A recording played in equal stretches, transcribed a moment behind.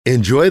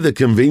Enjoy the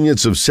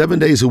convenience of 7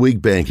 days a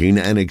week banking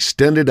and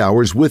extended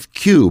hours with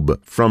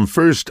Cube from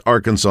First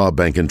Arkansas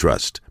Bank and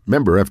Trust.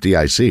 Member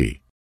FDIC.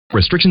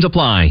 Restrictions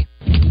apply.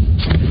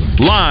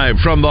 Live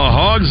from the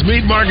Hogs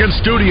Meat Market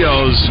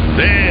Studios,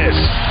 this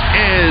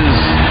is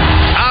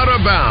Out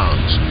of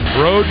Bounds.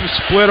 Roden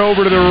split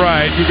over to the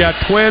right. You got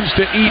twins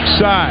to each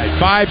side.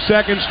 5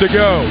 seconds to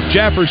go.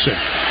 Jefferson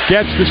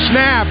gets the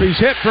snap. He's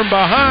hit from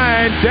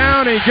behind.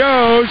 Down he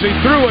goes. He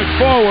threw it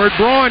forward.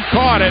 Braun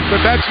caught it,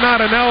 but that's not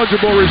an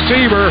eligible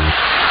receiver.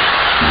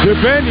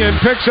 Dubinion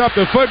picks up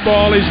the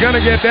football. He's going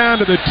to get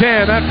down to the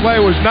 10. That play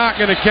was not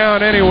going to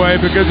count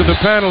anyway because of the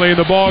penalty, and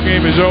the ball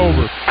game is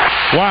over.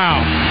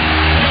 Wow.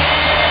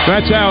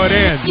 That's how it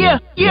ends.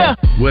 Yeah.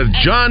 With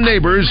John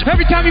Neighbors.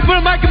 Every time you put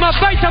a mic in my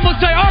face, I'm going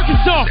to say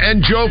Arkansas. And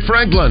Joe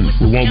Franklin.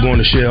 We won't go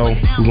in the shell.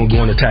 We won't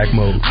go in attack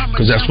mode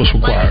because that's what's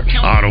required.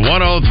 On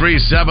 103.7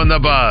 The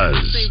Buzz.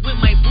 With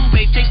my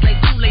boo-babe, tastes like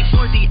Kool-Aid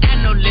for the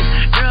analyst.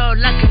 Girl,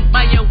 I can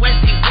buy your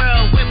Westie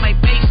world with my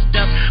base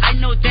stuff. I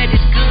know that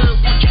it's good.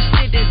 Won't you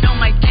sit it on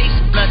my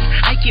taste buds?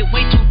 I get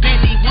way too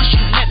petty once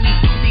you let me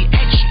do the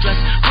extras.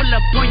 Pull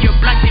up on your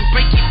block and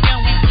break it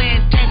down. We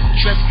playing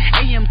Tetris.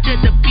 AM to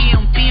the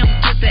PM, PM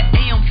to the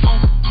AM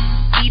phone.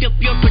 Eat up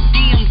your per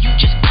diem, you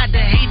just gotta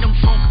hate them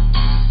funk.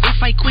 If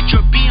I quit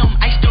your BM,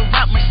 I still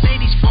rock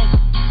Mercedes funk.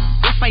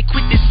 If I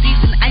quit this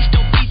season, I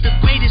still be the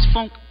greatest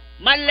funk.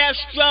 My left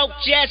stroke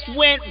just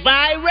went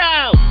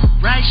viral.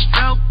 Right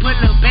stroke put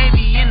a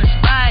baby in a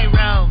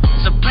spiral.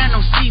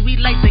 Soprano C, we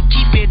like to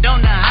keep it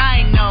on the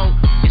high note.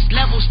 It's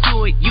levels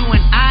to it, you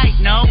and I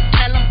know.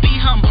 Tell them be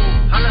humble.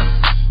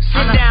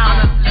 Sit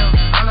down.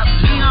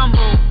 Be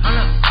humble.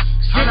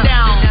 Sit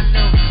down.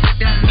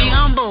 Be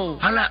humble.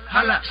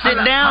 Sit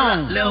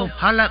down.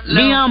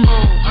 Be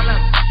humble.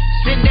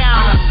 Sit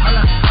down.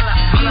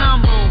 Be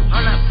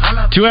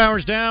humble. 2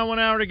 hours down, 1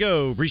 hour to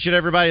go. Appreciate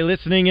everybody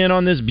listening in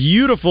on this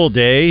beautiful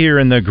day here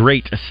in the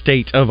great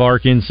state of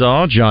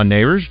Arkansas. John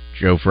Neighbors,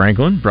 Joe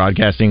Franklin,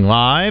 broadcasting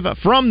live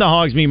from the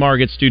Hogs Meat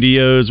Market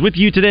Studios with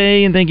you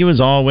today, and thank you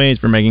as always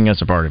for making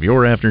us a part of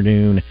your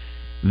afternoon.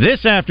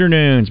 This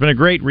afternoon, it's been a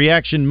great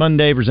Reaction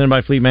Monday presented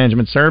by Fleet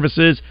Management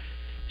Services.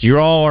 You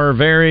all are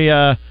very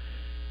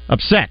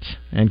upset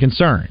and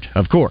concerned,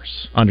 of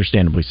course,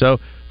 understandably so,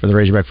 for the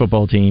Razorback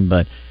football team,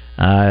 but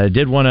I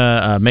did want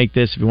to make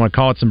this, if you want to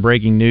call it some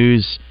breaking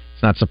news.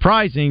 It's not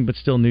surprising, but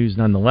still news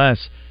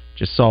nonetheless.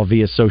 Just saw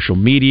via social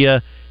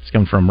media, it's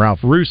come from Ralph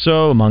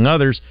Russo, among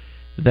others,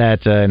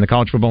 that in the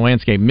college football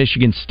landscape,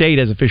 Michigan State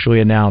has officially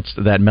announced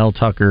that Mel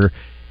Tucker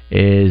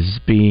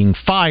is being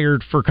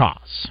fired for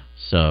cause.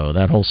 So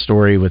that whole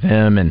story with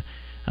him and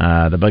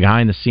the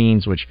behind the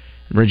scenes, which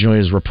originally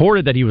was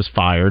reported that he was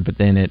fired, but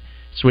then it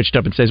switched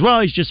up and says, well,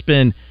 he's just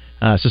been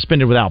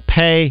suspended without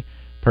pay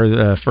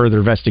per further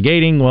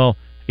investigating. Well,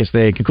 I guess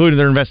they concluded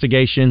their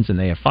investigations and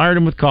they have fired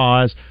him with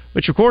cause,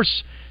 which of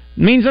course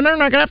means that they're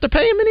not going to have to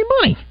pay him any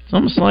money. It's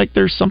almost like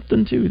there's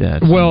something to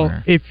that. Well,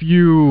 somewhere. if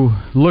you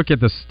look at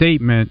the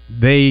statement,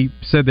 they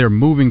said they're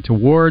moving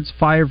towards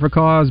fire for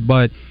cause,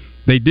 but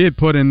they did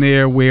put in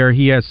there where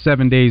he has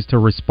 7 days to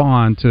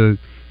respond to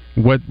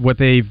what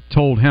they've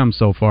told him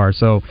so far.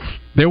 So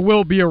there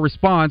will be a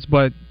response,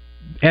 but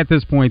at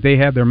this point, they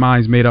have their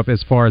minds made up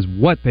as far as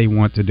what they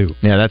want to do.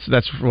 Yeah,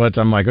 that's what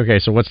I'm like. Okay,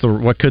 so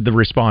what could the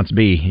response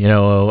be? You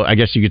know, I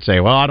guess you could say,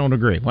 well, I don't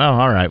agree. Well,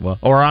 all right, well,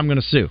 or I'm going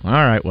to sue. All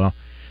right, well,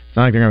 it's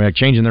not like they're going to be like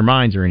changing their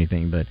minds or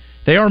anything, but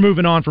they are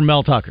moving on from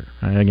Mel Tucker.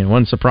 Again,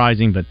 wasn't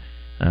surprising, but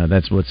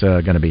that's what's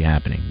going to be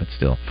happening. But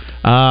still,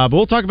 but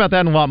we'll talk about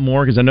that and a lot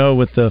more because I know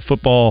with the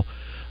football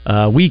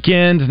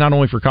weekend, not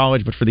only for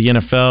college but for the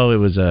NFL, it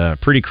was a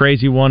pretty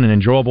crazy one, an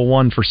enjoyable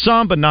one for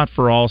some, but not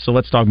for all. So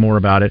let's talk more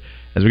about it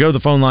as we go to the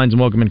phone lines and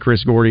welcome in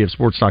Chris Gordy of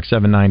Sports Talk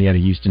 790 out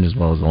of Houston, as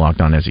well as the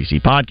Locked On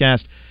SEC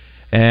podcast.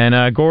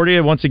 And Gordy,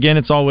 once again,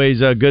 it's always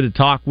good to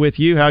talk with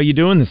you. How are you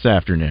doing this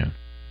afternoon?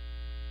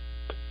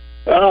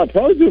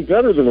 Probably doing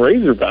better than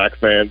Razorback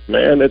fans,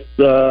 man. It's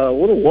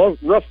what a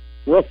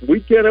rough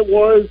weekend it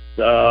was.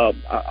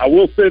 I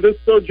will say this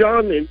though,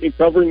 John, in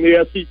covering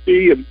the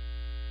SEC and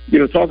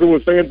talking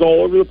with fans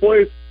all over the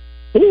place,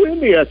 who in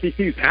the SEC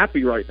is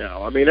happy right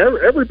now? I mean,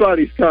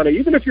 everybody's kind of,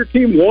 even if your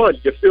team won,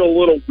 you feel a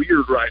little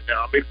weird right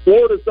now. I mean,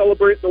 Florida's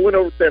celebrating the win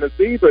over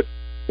Tennessee, but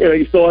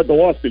you still had the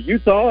loss to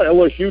Utah.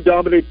 LSU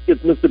dominated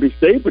against Mississippi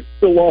State, but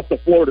still lost to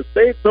Florida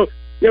State. So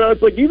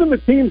it's like even the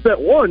teams that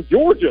won,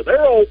 Georgia,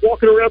 they're all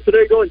walking around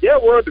today going, yeah,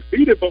 we're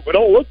undefeated, but we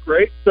don't look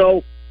great.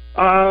 So,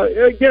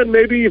 again,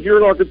 maybe if you're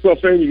an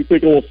Arkansas fan, you can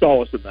take a little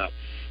solace in that.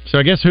 So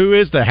I guess who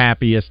is the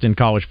happiest in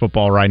college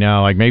football right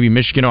now? Like maybe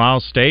Michigan, Ohio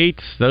State?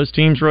 Those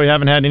teams really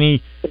haven't had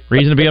any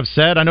reason to be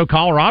upset. I know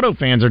Colorado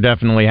fans are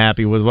definitely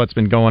happy with what's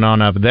been going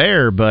on up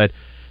there, but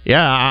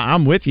yeah,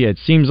 I'm with you. It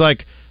seems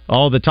like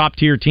all the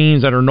top-tier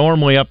teams that are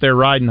normally up there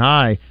riding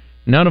high,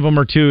 none of them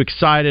are too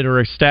excited or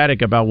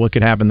ecstatic about what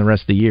could happen the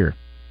rest of the year.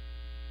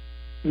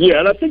 Yeah,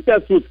 and I think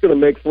that's what's going to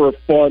make for a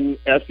fun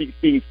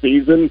SEC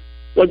season.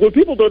 Like, what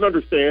people don't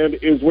understand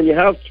is when you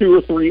have 2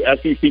 or 3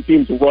 SEC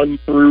teams run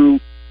through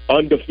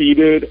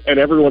undefeated and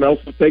everyone else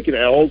is taking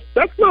L's,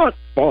 that's not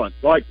fun.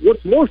 Like,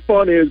 what's more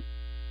fun is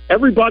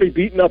everybody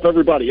beating up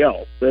everybody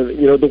else. And,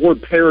 you know, the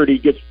word parity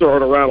gets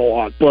thrown around a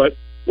lot. But,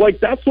 like,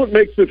 that's what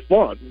makes it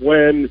fun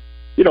when,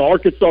 you know,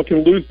 Arkansas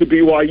can lose to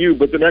BYU,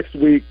 but the next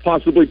week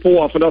possibly pull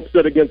off an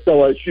upset against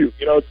LSU.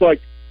 You know, it's like,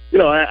 you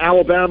know,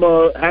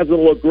 Alabama hasn't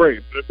looked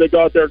great. But if they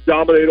go out there and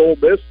dominate Ole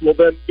Miss, well,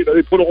 then, you know,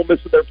 they put Ole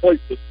Miss in their place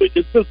this week.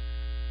 It's just,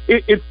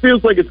 it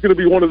feels like it's going to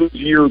be one of those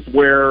years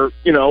where,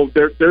 you know,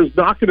 there's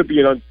not going to be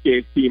an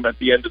unscathed team at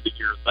the end of the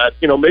year. That,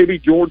 you know, maybe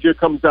Georgia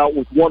comes out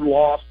with one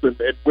loss and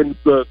wins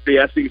the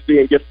SEC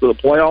and gets to the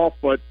playoff,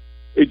 but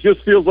it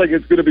just feels like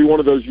it's going to be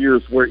one of those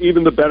years where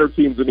even the better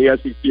teams in the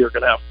SEC are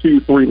going to have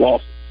 2-3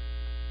 losses.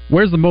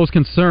 Where's the most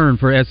concern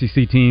for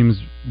SEC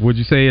teams? Would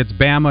you say it's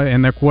Bama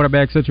and their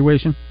quarterback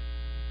situation?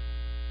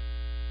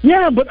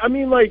 Yeah, but I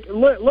mean, like,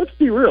 let's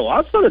be real.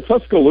 Outside of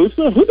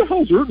Tuscaloosa, who the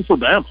hell's rooting for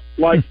Bama?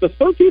 Like, the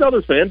 13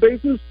 other fan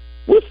bases,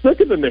 we're sick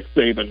of the Nick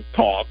Saban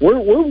talk.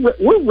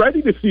 We're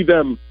ready to see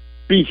them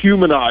be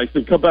humanized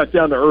and come back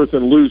down to earth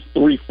and lose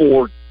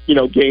 3-4, you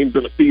know, games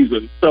in a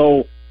season.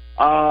 So,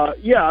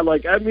 yeah,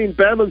 like, I mean,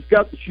 Bama's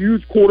got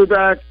huge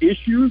quarterback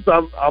issues.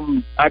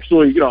 I'm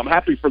actually, you know, I'm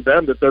happy for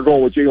them that they're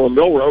going with Jalen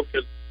Milroe,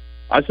 because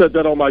I said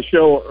that on my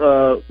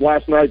show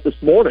last night, this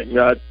morning,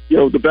 that, you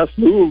know, the best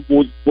move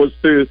was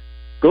to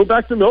go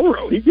back to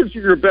Milroe. He gives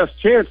you your best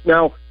chance.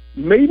 Now,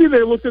 maybe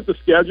they looked at the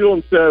schedule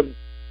and said,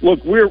 look,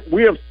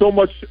 we have so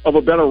much of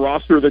a better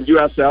roster than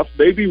USF.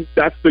 Maybe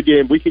that's the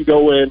game. We can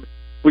go in,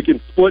 we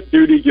can split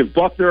duty, give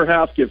Buckner a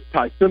half, give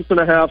Ty Simpson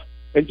a half,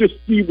 and just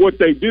see what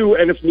they do.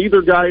 And if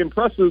neither guy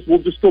impresses,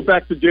 we'll just go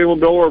back to Jalen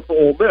Milroe for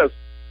Ole Miss.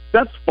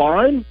 That's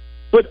fine,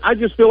 but I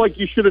just feel like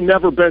you should have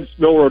never benched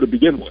Milroe to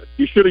begin with.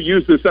 You should have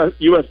used this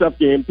USF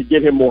game to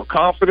get him more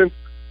confidence,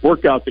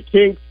 work out the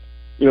kinks.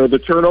 You know, the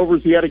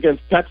turnovers he had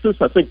against Texas,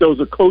 I think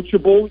those are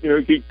coachable. You know,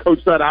 he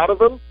coached that out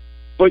of him,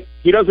 but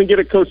he doesn't get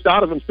it coached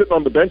out of him sitting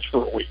on the bench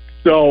for a week.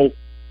 So,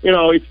 you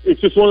know, it's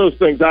just one of those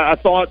things. I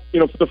thought, you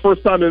know, for the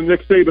first time in the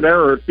Nick Saban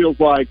era, it feels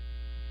like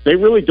they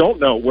really don't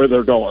know where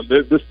they're going.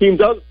 This team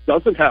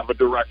doesn't have a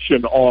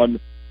direction on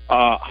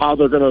how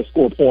they're going to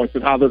score points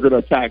and how they're going to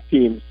attack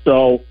teams.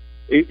 So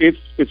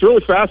it's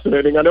really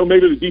fascinating. I know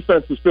maybe the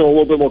defense is feeling a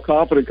little bit more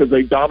confident because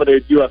they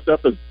dominated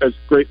USF as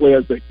greatly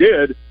as they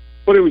did.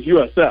 But it was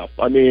USF.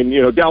 I mean,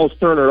 you know, Dallas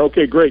Turner,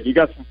 okay, great. You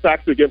got some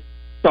sacks against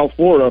South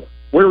Florida.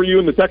 Where were you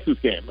in the Texas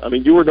game? I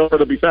mean, you were nowhere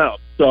to be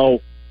found.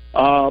 So,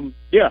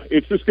 yeah,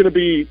 it's just going to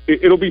be –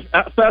 it'll be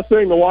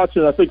fascinating to watch,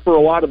 and I think for a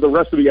lot of the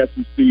rest of the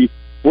SEC,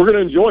 we're going to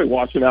enjoy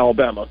watching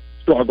Alabama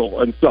struggle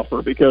and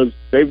suffer because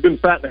they've been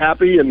fat and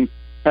happy and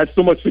had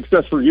so much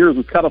success for years.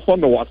 It's kind of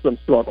fun to watch them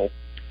struggle.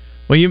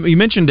 Well, you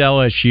mentioned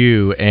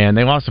LSU, and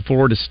they lost to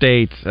Florida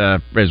State,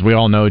 as we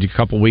all know, a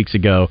couple weeks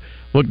ago.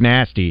 Looked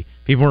nasty.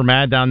 People were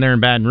mad down there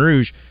in Baton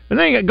Rouge. But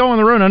they go on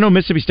the road. I know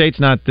Mississippi State's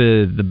not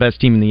the best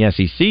team in the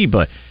SEC,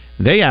 but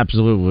they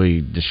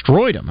absolutely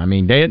destroyed them. I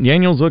mean,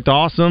 Daniels looked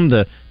awesome.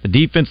 The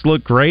defense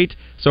looked great.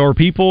 So are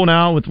people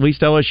now, with at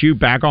least LSU,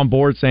 back on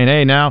board saying,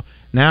 hey, now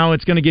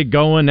it's going to get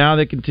going. Now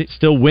they can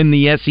still win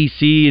the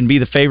SEC and be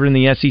the favorite in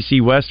the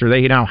SEC West. Are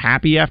they now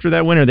happy after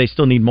that win, or they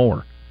still need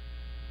more?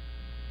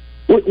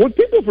 What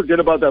people forget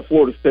about that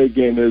Florida State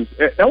game is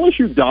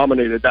LSU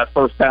dominated that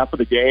first half of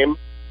the game,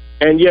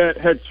 and yet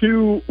had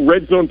two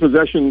red zone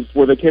possessions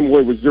where they came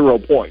away with 0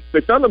 points.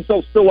 They found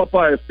themselves still up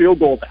by a field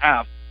goal at the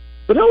half,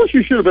 but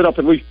LSU should have been up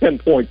at least 10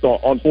 points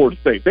on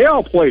Florida State. They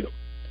outplayed them.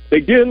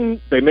 They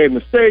didn't. They made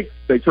mistakes.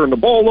 They turned the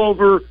ball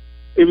over.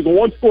 It was a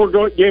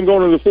one-score game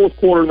going into the fourth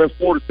quarter, and then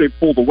Florida State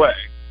pulled away.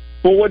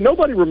 But what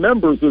nobody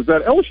remembers is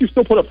that LSU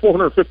still put up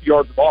 450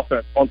 yards of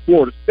offense on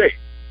Florida State.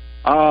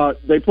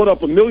 They put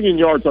up 1 million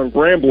yards on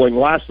Grambling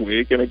last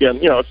week, and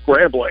again, you know, it's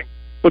Grambling.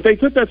 But they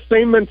took that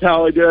same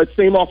mentality, that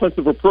same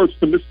offensive approach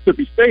to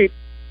Mississippi State,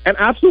 and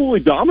absolutely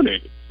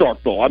dominated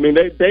Starkville. I mean,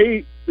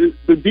 the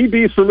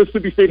DBs for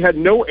Mississippi State had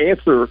no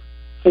answer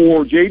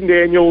for Jaden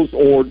Daniels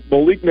or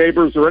Malik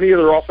Neighbors or any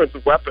other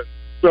offensive weapons.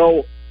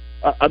 So,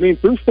 I mean,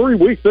 through 3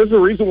 weeks, there's a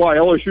reason why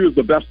LSU is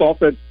the best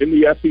offense in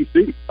the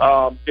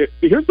SEC.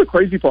 Here's the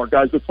crazy part,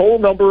 guys. The total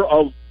number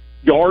of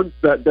yards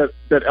that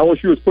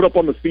LSU has put up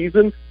on the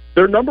season,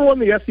 they're number one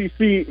in the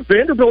SEC.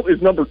 Vanderbilt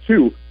is number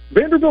 2.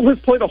 Vanderbilt has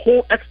played a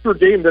whole extra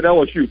game than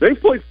LSU. They've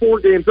played 4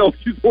 games.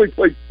 LSU's only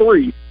played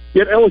 3.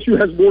 Yet LSU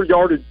has more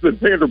yardage than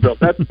Vanderbilt.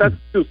 That's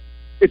just,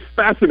 it's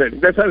fascinating.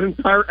 That's had an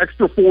entire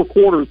extra 4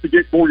 quarters to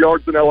get more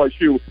yards than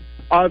LSU.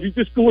 If you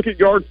just look at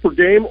yards per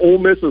game, Ole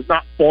Miss is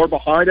not far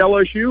behind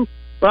LSU.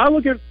 But I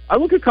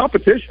look at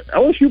competition.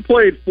 LSU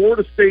played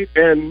Florida State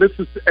and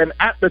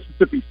at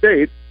Mississippi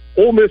State.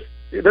 Ole Miss,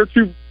 their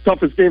 2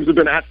 toughest games have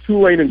been at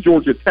Tulane and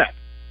Georgia Tech.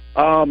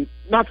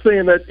 Not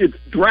saying that it's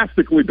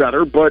drastically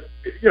better, but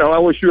you know,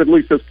 LSU at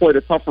least has played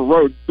a tougher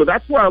road. So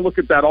that's why I look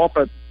at that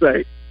offense and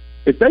say,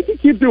 if they can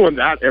keep doing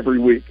that every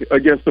week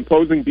against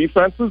opposing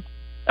defenses,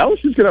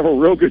 LSU's going to have a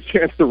real good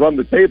chance to run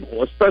the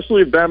table,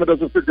 especially if Bama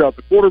doesn't figure out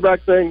the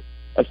quarterback thing,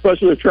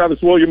 especially if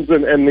Travis Williams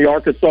and the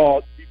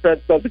Arkansas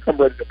defense doesn't come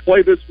ready to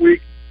play this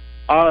week.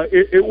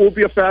 It will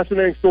be a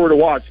fascinating story to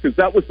watch, because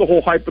that was the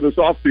whole hype of this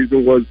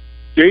offseason was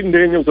Jaden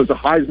Daniels as a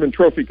Heisman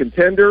Trophy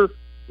contender.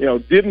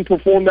 didn't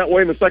perform that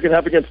way in the second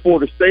half against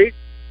Florida State,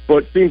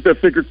 but seems to have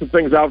figured some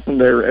things out from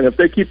there. And if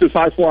they keep this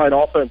high-flying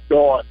offense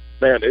going,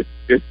 man,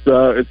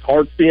 it's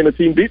hard seeing a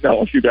team beat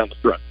LSU down the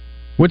stretch.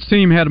 Which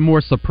team had a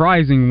more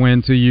surprising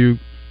win to you,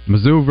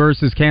 Mizzou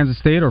versus Kansas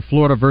State or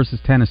Florida versus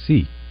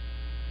Tennessee?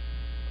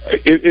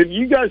 If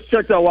you guys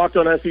checked out Locked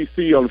On SEC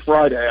on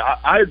Friday,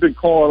 I had been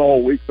calling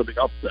all week for the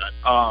upset.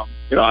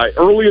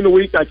 Early in the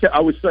week, I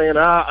was saying,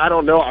 I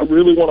don't know, I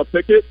really want to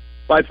pick it.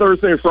 By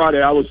Thursday and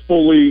Friday, I was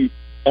fully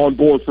on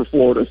board for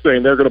Florida,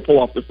 saying they're going to pull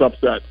off this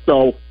upset.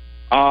 So,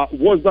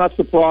 was not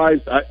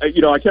surprised.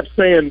 I kept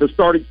saying the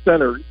starting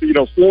center.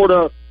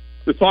 Florida.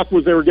 The talk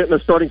was they were getting a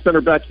starting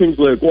center back,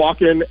 Kingsley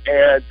Eguakun,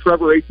 and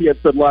Trevor Etienne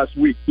said last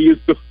week he is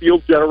the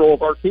field general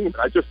of our team. And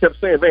I just kept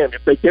saying, man,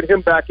 if they get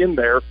him back in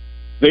there,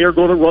 they are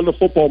going to run the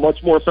football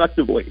much more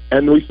effectively.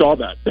 And we saw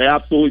that. They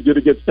absolutely did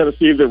against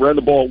Tennessee. They ran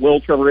the ball at will.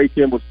 Trevor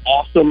Etienne was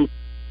awesome.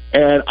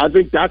 And I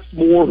think that's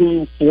more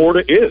who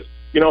Florida is.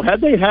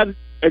 Had they had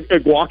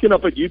Eguakun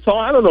up at Utah,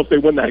 I don't know if they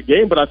win that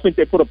game, but I think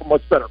they put up a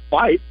much better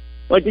fight.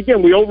 Like,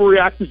 again, we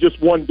overreact to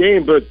just one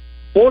game, but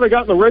Florida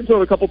got in the red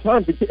zone a couple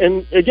times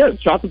and, again,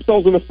 shot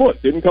themselves in the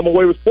foot. Didn't come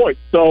away with points.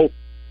 So,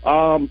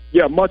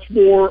 much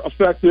more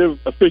effective,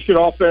 efficient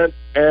offense.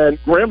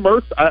 And Graham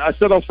Mertz, I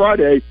said on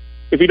Friday,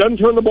 if he doesn't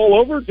turn the ball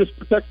over, just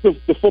protects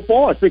the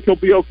football, I think he'll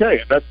be okay.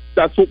 And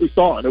that's what we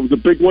saw. And it was a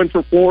big win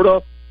for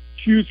Florida.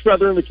 Huge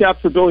feather in the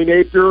cap for Billy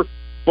Napier.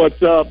 But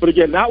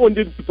again, that one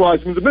didn't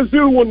surprise me. The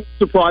Mizzou one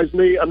surprised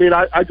me. I mean,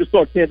 I just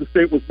thought Kansas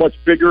State was much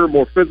bigger,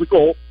 more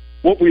physical.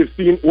 What we've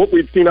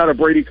seen out of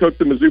Brady Cook,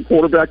 the Mizzou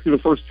quarterback, through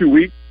the first 2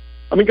 weeks.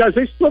 I mean, guys,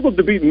 they struggled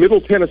to beat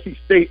Middle Tennessee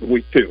State in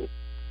week 2.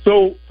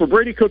 So for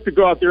Brady Cook to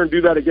go out there and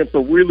do that against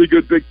a really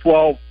good Big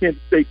 12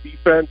 Kansas State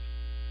defense,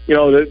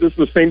 this is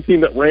the same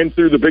team that ran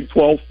through the Big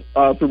 12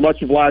 through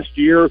much of last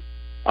year.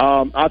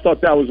 I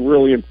thought that was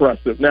really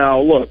impressive. Now,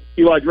 look,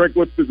 Eli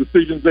Drinkwitz, the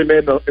decisions they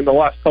made in the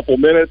last couple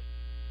minutes,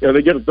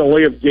 they get a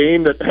delay of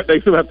game that they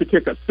still have to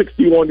kick a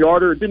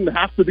 61-yarder. It didn't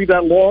have to be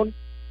that long.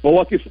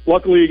 But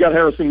luckily, you got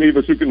Harrison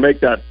Mevis who can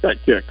make that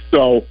kick.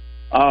 So,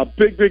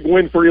 big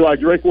win for Eli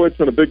Drinkwitz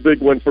and a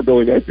big win for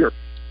Billy Napier.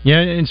 Yeah,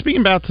 and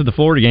speaking about to the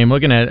Florida game,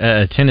 looking at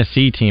a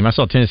Tennessee team, I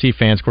saw Tennessee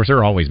fans, of course,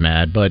 they're always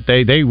mad, but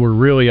they were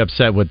really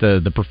upset with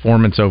the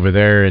performance over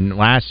there. And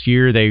last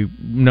year, they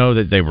know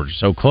that they were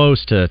so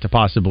close to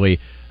possibly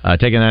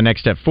taking that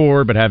next step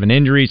forward, but have an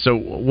injury. So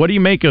what do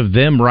you make of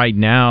them right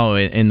now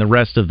and the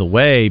rest of the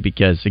way?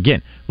 Because,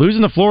 again,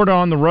 losing to Florida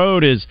on the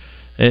road is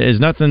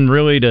nothing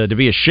really to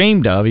be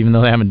ashamed of, even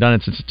though they haven't done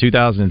it since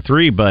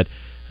 2003. But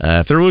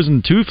if they're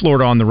losing to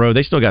Florida on the road,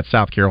 they still got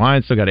South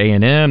Carolina, still got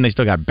A&M, they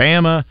still got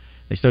Bama,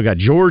 they still got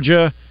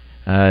Georgia,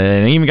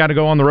 and they even got to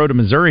go on the road to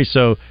Missouri.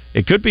 So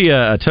it could be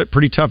a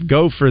pretty tough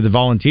go for the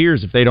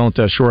Volunteers if they don't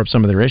shore up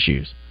some of their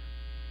issues.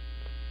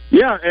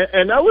 Yeah,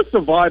 and that was the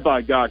vibe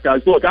I got,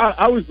 guys. Look,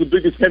 I was the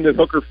biggest Hendon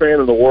Hooker fan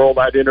in the world.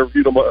 I'd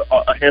interviewed him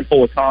a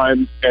handful of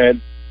times,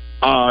 and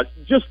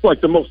just like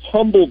the most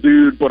humble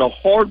dude, but a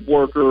hard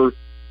worker,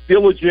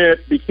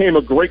 diligent, became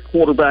a great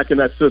quarterback in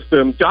that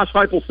system. Josh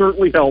Heupel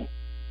certainly helped,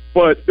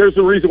 but there's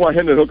a reason why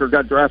Hendon Hooker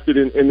got drafted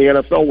in the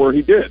NFL where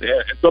he did.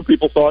 And some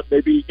people thought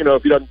maybe,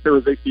 if he doesn't tear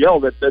his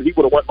ACL, that he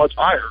would have went much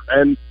higher.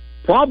 And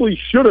probably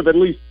should have at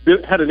least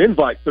had an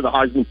invite to the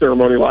Heisman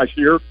ceremony last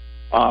year.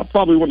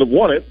 Probably wouldn't have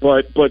won it,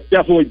 but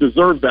definitely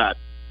deserved that.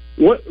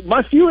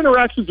 My few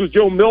interactions with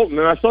Joe Milton,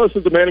 and I saw this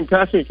at the Manning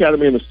Passing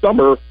Academy in the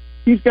summer,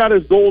 he's got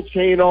his gold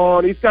chain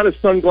on, he's got his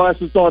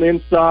sunglasses on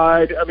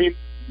inside. I mean,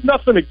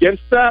 nothing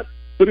against that,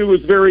 but it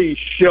was very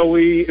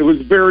showy. It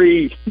was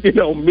very,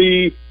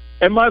 me.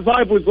 And my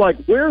vibe was like,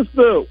 where's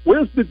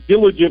the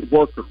diligent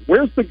worker?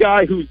 Where's the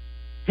guy who's,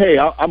 hey,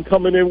 I'm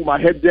coming in with my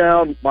head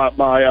down, my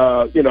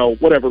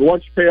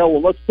lunch pail,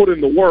 and let's put in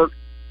the work.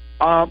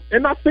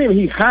 And not saying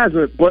he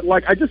hasn't, but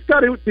like I just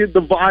got the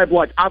vibe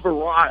like I've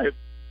arrived,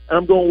 and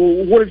I'm going,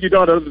 well, what have you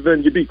done other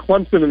than you beat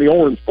Clemson in the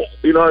Orange Bowl?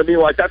 You know what I mean?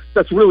 Like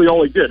that's really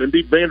all he did, and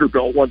beat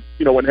Vanderbilt when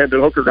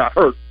Hendon Hooker got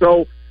hurt.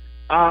 So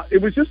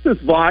it was just this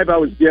vibe I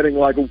was getting.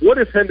 Like, what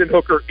if Hendon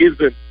Hooker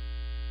isn't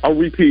a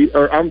repeat?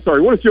 Or I'm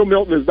sorry, what if Joe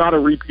Milton is not a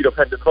repeat of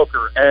Hendon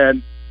Hooker?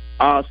 And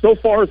so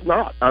far, it's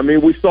not. I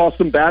mean, we saw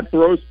some bad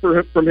throws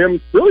from him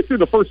really through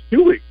the first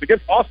 2 weeks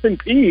against Austin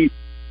Peay.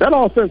 That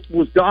offense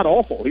was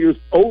god-awful. He was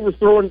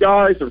overthrowing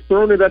guys or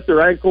throwing it at their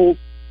ankles,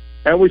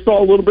 and we saw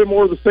a little bit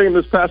more of the same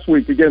this past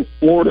week against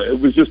Florida. It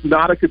was just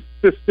not a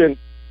consistent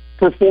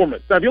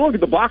performance. Now, if you look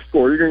at the box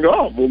score, you're going to go,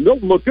 oh, well,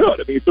 Milton looked good.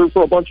 I mean, he threw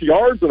for a bunch of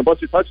yards and a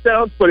bunch of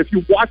touchdowns, but if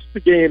you watch the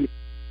game,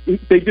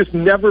 they just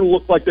never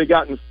looked like they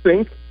got in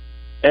sync,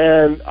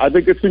 and I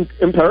think it's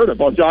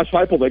imperative on Josh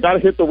Heupel. They got to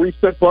hit the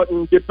reset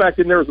button, get back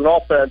in there as an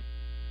offense.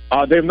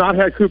 They've not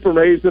had Cooper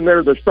Mays in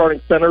there. They're starting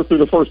center through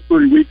the first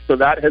 3 weeks, so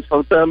that has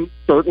hurt them,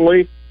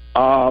 certainly.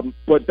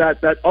 But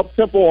that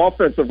up-tempo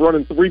offense of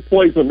running 3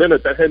 plays a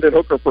minute that Hendon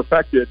Hooker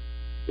perfected,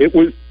 it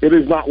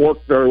has not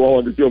worked very well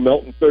under Joe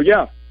Milton. So,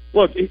 yeah,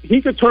 look,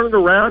 he could turn it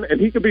around,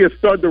 and he could be a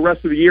stud the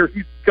rest of the year.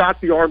 He's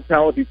got the arm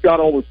talent. He's got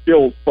all the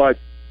skills. But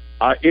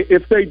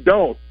If they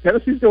don't,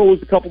 Tennessee's going to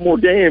lose a couple more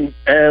games,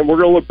 and we're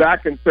going to look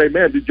back and say,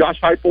 man, did Josh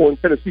Heupel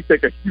and Tennessee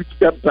take a huge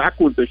step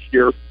backward this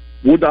year?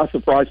 Would not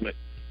surprise me.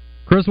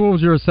 Chris, what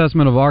was your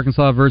assessment of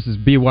Arkansas versus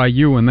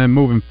BYU, and then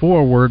moving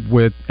forward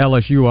with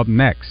LSU up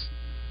next?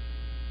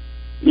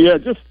 Yeah,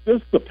 just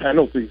the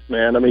penalties,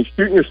 man. I mean,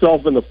 shooting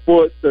yourself in the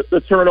foot,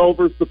 the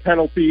turnovers, the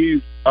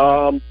penalties,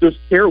 just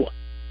careless.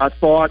 I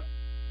thought,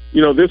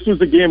 this was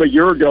a game a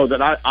year ago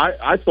that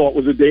I thought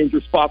was a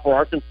dangerous spot for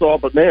Arkansas,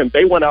 but, man,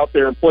 they went out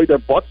there and played their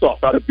butts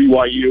off out of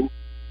BYU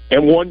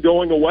and won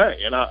going away.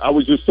 And I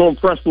was just so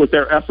impressed with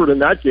their effort in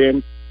that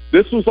game.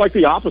 This was like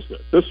the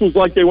opposite. This was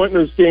like they went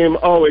into this game,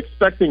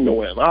 expecting to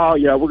win. Oh,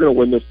 yeah, we're going to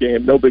win this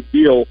game. No big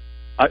deal.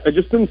 I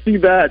just didn't see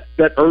that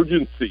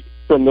urgency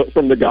from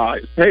the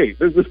guys. Hey,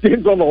 this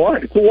game's on the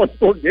line. It's a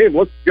one-score game.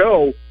 Let's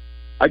go.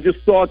 I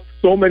just saw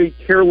so many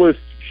careless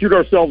shoot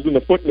ourselves in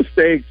the foot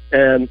mistakes,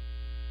 and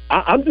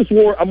I'm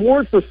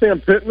worried for Sam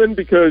Pittman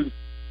because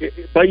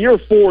by year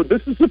 4,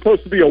 this is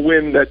supposed to be a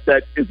win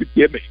that is a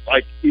gimme.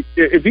 Like,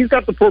 if he's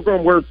got the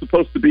program where it's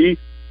supposed to be,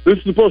 this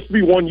is supposed to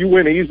be one you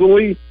win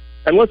easily,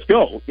 and let's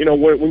go.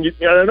 When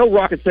I know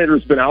Rocket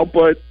Sanders has been out,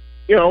 but,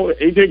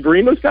 A.J.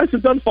 Green, those guys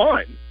have done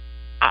fine.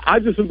 I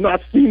just have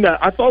not seen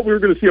that. I thought we were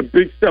going to see a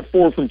big step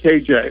forward from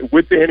KJ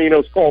with Danny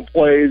Enos called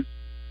plays,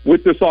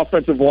 with this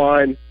offensive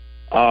line.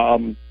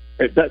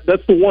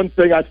 That's the one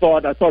thing I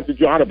thought. I talked to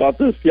John about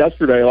this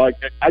yesterday. Like,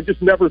 I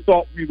just never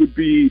thought we would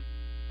be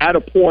at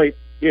a point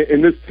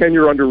in this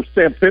tenure under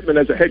Sam Pittman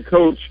as a head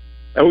coach,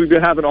 and we'd be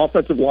having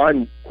offensive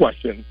line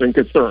questions and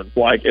concerns.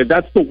 Like, and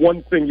that's the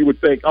one thing you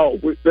would think,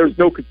 there's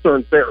no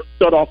concerns there.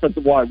 Stud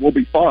offensive line, we'll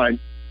be fine.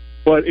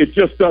 But it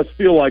just does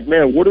feel like,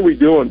 man, what are we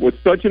doing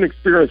with such an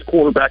experienced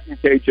quarterback in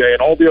KJ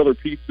and all the other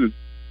pieces?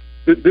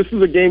 This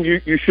is a game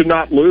you should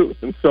not lose.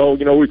 And so,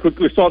 we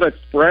quickly saw that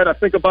spread. I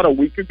think about a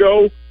week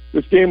ago,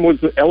 this game was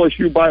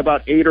LSU by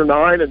about 8 or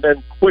 9, and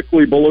then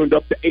quickly ballooned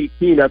up to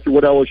 18 after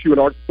what LSU and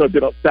Arkansas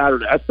did on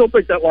Saturday. I still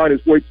think that line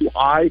is way too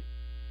high.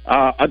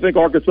 I think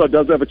Arkansas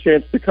does have a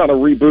chance to kind of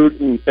reboot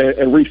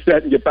and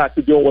reset and get back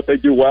to doing what they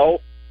do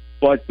well.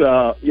 But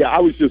I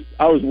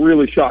was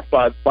really shocked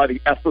by the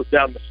effort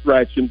down the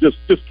stretch and just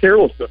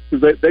carelessness,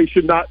 because they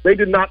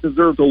did not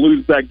deserve to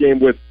lose that game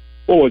with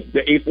what was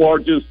the 8th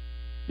largest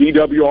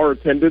DWR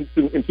attendance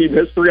in team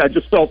history. I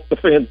just felt the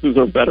fans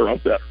deserve better on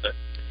Saturday.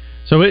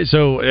 So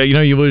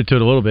you alluded to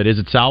it a little bit. Is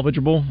it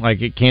salvageable? Like,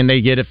 can they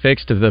get it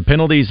fixed? The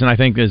penalties, and I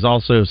think is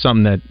also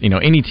something that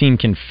any team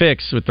can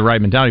fix with the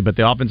right mentality. But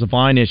the offensive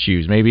line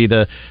issues, maybe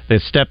the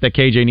step that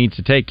KJ needs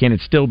to take, can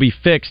it still be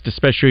fixed,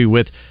 especially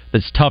with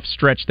this tough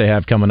stretch they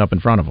have coming up in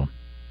front of them?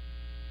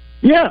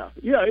 Yeah,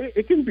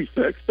 it can be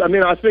fixed. I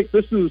mean, I think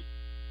this is,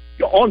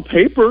 on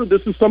paper,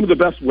 this is some of the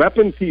best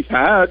weapons he's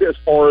had as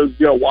far as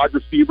wide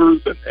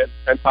receivers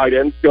and tight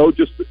ends go.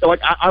 Just like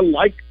I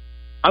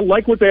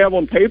like what they have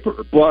on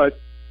paper, but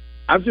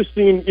I've just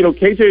seen,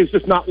 KJ has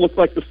just not looked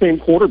like the same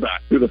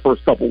quarterback through the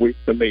first couple weeks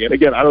to me. And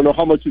again, I don't know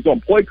how much is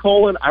on play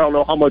calling. I don't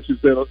know how much is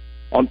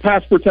on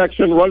pass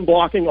protection, run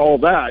blocking, all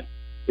that.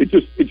 It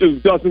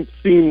just doesn't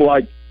seem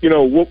like,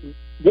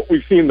 what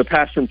we've seen in the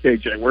past from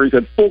KJ, where he's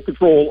had full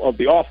control of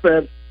the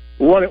offense,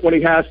 run it when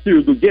he has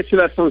to, go get you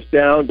that first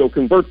down, go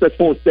convert that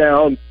fourth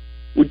down.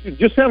 We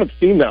just haven't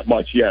seen that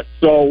much yet.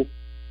 So,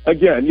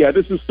 again,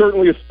 this is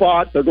certainly a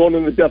spot. They're going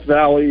in the Death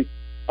Valley.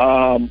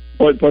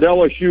 But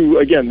LSU,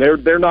 again,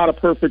 they're not a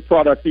perfect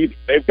product either.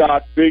 They've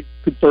got big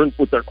concerns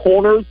with their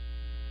corners.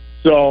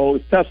 So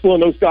if Tesla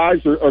and those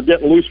guys are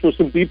getting loose for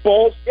some deep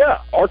balls,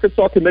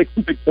 Arkansas can make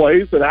some big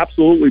plays and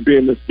absolutely be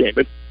in this game.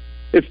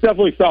 It's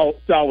definitely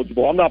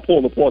salvageable. I'm not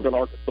pulling the plug on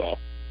Arkansas.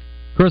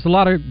 Chris, a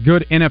lot of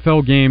good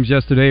NFL games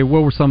yesterday.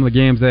 What were some of the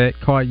games that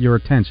caught your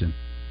attention?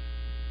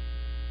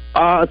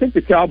 I think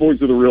the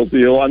Cowboys are the real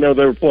deal. I know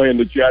they were playing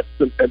the Jets,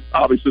 and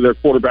obviously their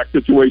quarterback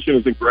situation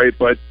isn't great,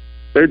 but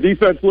their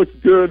defense looks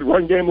good.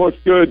 Run game looks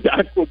good.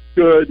 Dak looks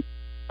good.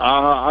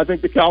 I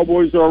think the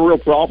Cowboys are a real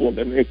problem,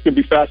 and it's going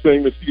to be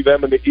fascinating to see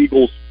them and the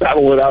Eagles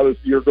battle it out as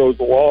the year goes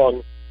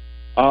along.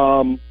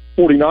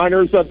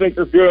 49ers, I think,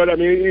 are good. I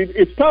mean,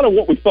 it's kind of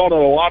what we thought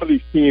on a lot of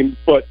these teams,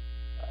 but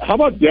how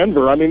about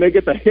Denver? I mean, they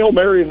get the Hail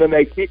Mary, and then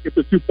they can't get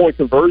the 2-point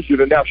conversion,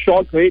 and now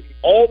Sean Payton,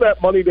 all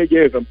that money they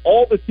gave him,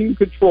 all the team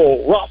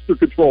control, roster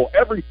control,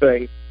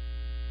 everything,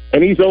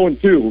 and he's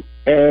 0-2,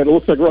 and it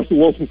looks like Russell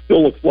Wilson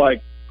still looks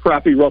like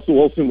crappy Russell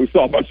Wilson we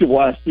saw much of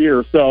last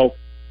year. So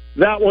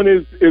that one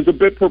is a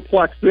bit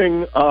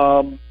perplexing.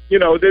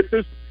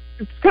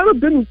 It's kind of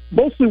been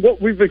mostly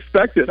what we've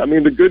expected. I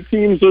mean, the good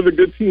teams are the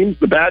good teams.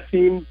 The bad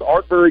teams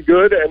aren't very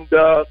good. And,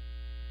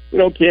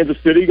 Kansas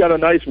City got a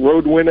nice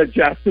road win at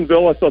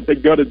Jacksonville. I thought they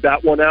gutted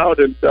that one out.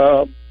 And,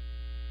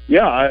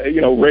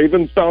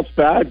 Ravens bounced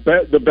back.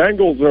 The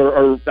Bengals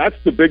are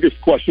that's the biggest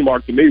question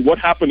mark to me. What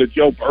happened to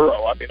Joe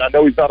Burrow? I mean, I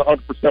know he's not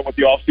 100% with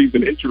the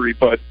offseason injury,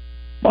 but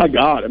my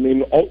God, I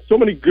mean, so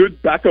many good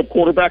backup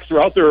quarterbacks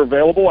are out there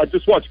available. I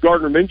just watched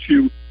Gardner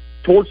Minshew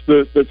torch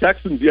the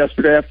Texans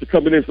yesterday after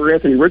coming in for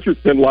Anthony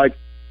Richardson. Like,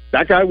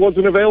 that guy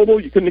wasn't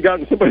available. You couldn't have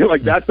gotten somebody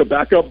like that to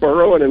back up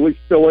Burrow and at least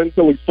fill in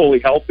until he's fully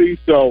healthy.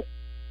 So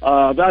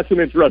That's an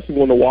interesting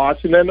one to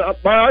watch. And then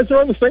my eyes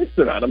are on the Saints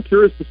tonight. I'm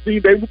curious to see.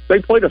 They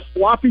played a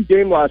sloppy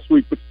game last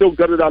week, but still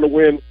gutted out a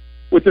win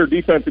with their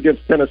defense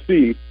against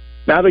Tennessee.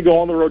 Now they go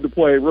on the road to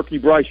play rookie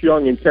Bryce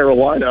Young in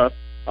Carolina.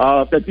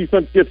 If that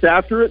defense gets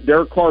after it,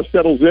 Derek Carr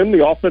settles in.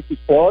 The offense is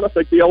flowing. I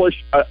think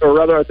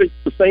I think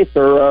the Saints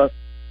are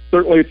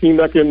certainly a team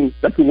that can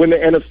win the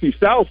NFC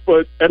South.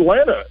 But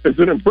Atlanta is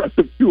an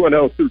impressive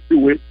 2-0 through 2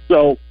 weeks.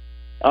 So.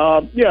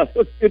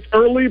 It's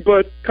early,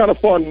 but kind of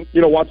fun,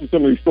 watching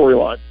some of these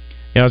storylines.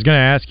 Yeah, I was going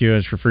to ask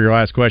you, for your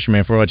last question,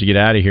 man, before I let you get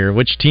out of here,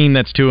 which team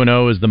that's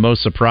 2-0 is the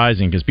most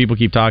surprising? Because people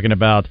keep talking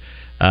about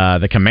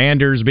the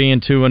Commanders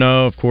being 2-0,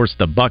 of course,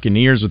 the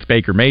Buccaneers with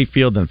Baker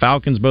Mayfield, and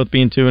Falcons both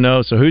being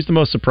 2-0. So who's the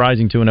most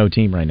surprising 2-0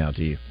 team right now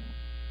to you?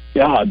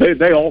 Yeah,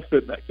 they all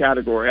fit in that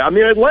category. I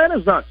mean,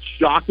 Atlanta's not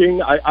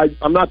shocking.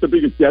 I'm not the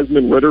biggest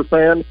Desmond Ridder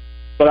fan.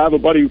 But I have a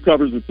buddy who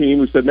covers the team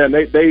who said, man,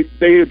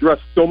 they address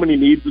so many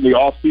needs in the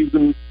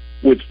offseason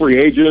with free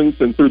agents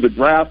and through the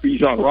draft.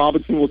 Bijan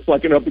Robinson looks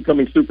like an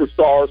up-and-coming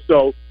superstar.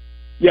 So,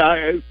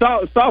 yeah,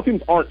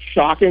 Falcons aren't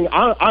shocking.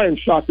 I am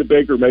shocked that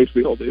Baker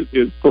Mayfield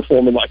is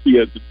performing like he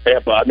is in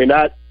Tampa. I mean,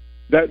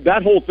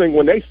 that whole thing,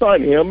 when they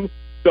signed him,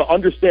 the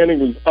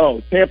understanding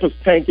was, Tampa's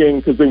tanking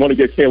because they want to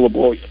get Caleb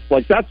Williams.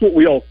 Like, that's what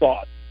we all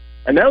thought.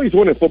 And now he's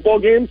winning football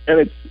games,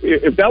 and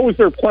if that was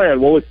their plan,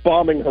 well, it's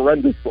bombing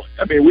horrendously.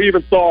 I mean, we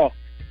even saw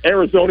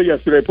Arizona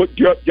yesterday put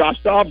Josh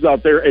Dobbs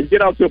out there and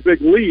get out to a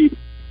big lead,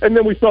 and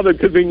then we saw them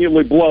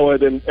conveniently blow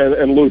it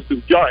and lose to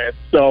the Giants.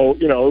 So,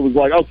 it was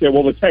like, okay,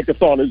 well, the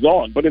tankathon is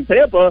on. But in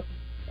Tampa,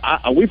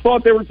 we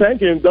thought they were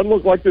tanking. It doesn't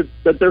look like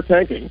that they're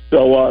tanking.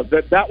 So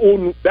that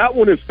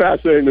one is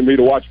fascinating to me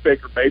to watch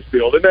Baker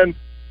Mayfield. And then,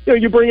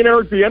 you bring in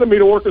Eric Bieniemy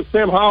to work with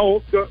Sam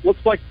Howell.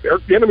 Looks like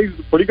Eric Bieniemy is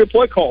a pretty good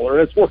play caller,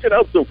 and it's working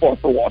out so far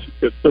for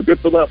Washington. So good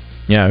for them.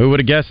 Yeah, who would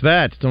have guessed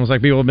that? It's almost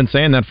like people have been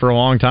saying that for a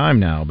long time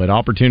now, but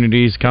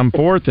opportunities come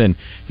forth, and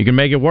you can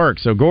make it work.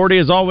 So, Gordy,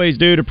 as always,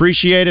 dude,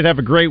 appreciate it. Have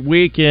a great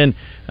week, and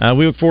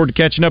we look forward to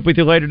catching up with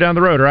you later down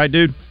the road. All right,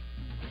 dude?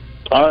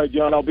 All right,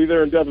 John, I'll be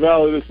there in Death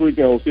Valley this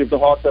weekend. We'll see if the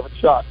Hawks have a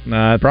shot.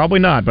 Probably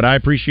not, but I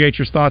appreciate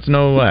your thoughts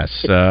no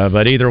less.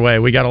 But either way,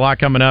 we got a lot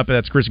coming up.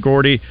 That's Chris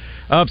Gordy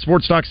of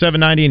Sports Talk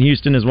 790 in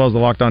Houston, as well as the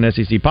Locked On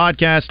SEC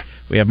podcast.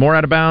 We have more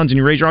Out of Bounds and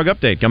your Razor Hog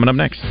update coming up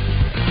next.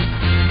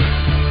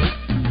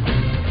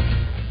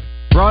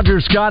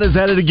 Roger Scott is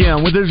at it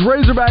again with his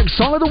Razorback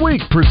Song of the Week,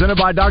 presented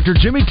by Dr.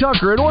 Jimmy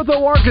Tucker at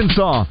Ortho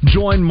Arkansas.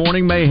 Join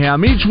Morning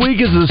Mayhem each week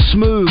as the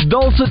smooth,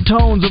 dulcet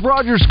tones of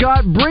Roger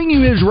Scott bring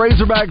you his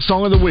Razorback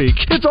Song of the Week.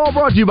 It's all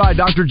brought to you by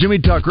Dr. Jimmy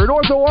Tucker at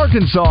Ortho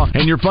Arkansas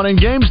and your fun and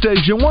game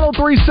station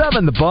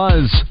 103.7 The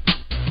Buzz.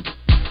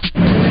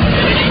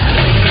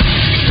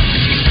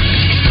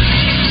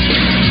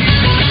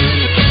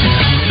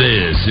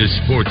 This is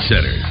Sports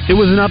Center. It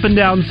was an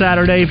up-and-down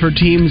Saturday for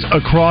teams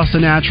across the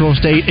Natural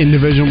State in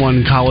Division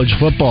I college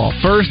football.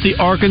 First, the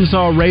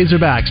Arkansas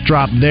Razorbacks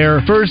dropped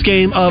their first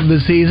game of the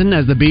season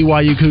as the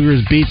BYU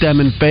Cougars beat them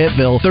in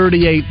Fayetteville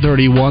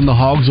 38-31. The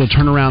Hogs will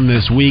turn around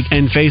this week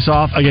and face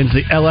off against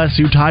the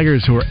LSU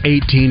Tigers, who are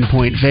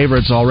 18-point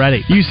favorites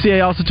already.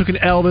 UCA also took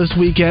an L this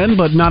weekend,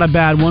 but not a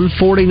bad one,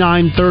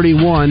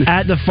 49-31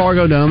 at the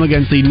Fargo Dome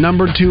against the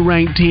number 2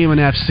 ranked team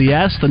in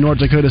FCS, the North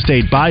Dakota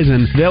State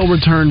Bison. They'll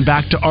return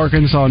back to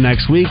Arkansas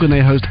next week when they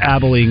host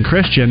Abilene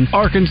Christian.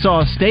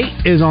 Arkansas State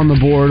is on the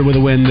board with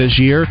a win this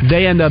year.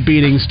 They end up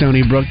beating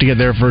Stony Brook to get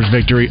their first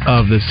victory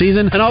of the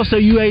season. And also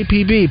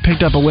UAPB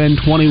picked up a win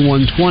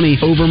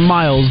 21-20 over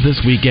Miles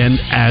this weekend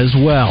as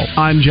well.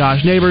 I'm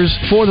Josh Neighbors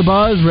for the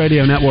Buzz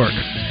Radio Network.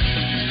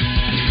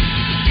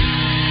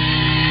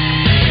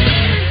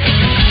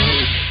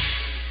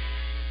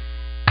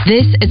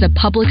 This is a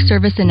public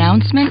service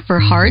announcement for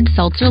hard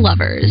seltzer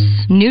lovers.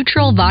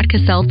 Neutral Vodka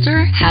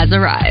Seltzer has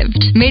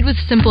arrived. Made with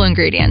simple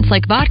ingredients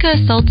like vodka,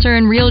 seltzer,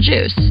 and real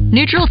juice.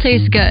 Neutral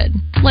tastes good.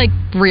 Like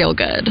real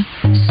good.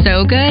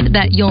 So good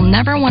that you'll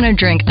never want to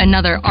drink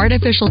another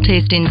artificial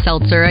tasting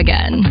seltzer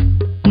again.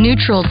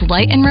 Neutral's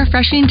light and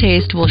refreshing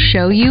taste will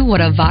show you what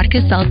a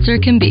vodka seltzer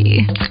can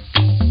be.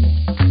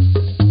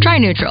 Try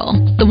Neutral,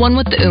 the one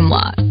with the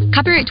umlaut.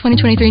 Copyright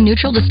 2023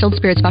 Neutral Distilled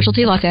Spirit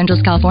Specialty, Los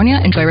Angeles, California.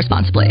 Enjoy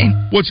responsibly.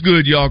 What's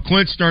good, y'all?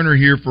 Clint Sterner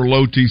here for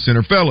Low T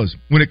Center. Fellas,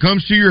 when it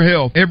comes to your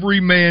health, every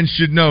man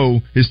should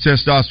know his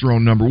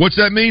testosterone number. What's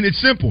that mean?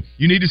 It's simple.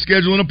 You need to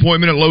schedule an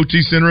appointment at Low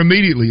T Center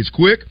immediately. It's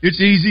quick.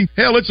 It's easy.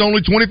 Hell, it's only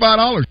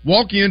 $25.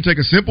 Walk in, take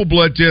a simple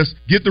blood test,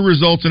 get the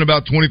results in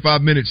about 25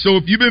 minutes. So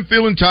if you've been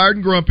feeling tired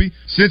and grumpy,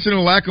 sensing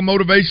a lack of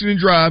motivation and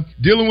drive,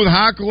 dealing with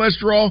high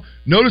cholesterol,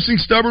 noticing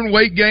stubborn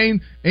weight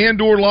gain,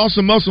 and or loss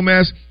of muscle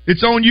mass,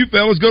 it's on you,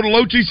 fellas. Go to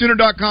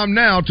lowtcenter.com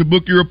now to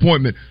book your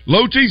appointment.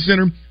 Low T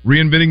Center,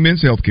 reinventing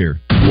men's healthcare.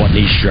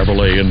 Gwatney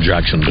Chevrolet in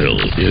Jacksonville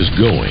is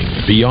going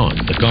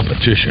beyond the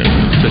competition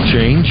to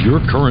change your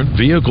current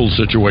vehicle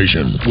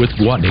situation with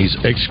Gwatney's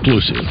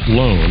exclusive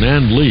loan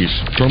and lease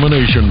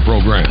termination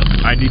program.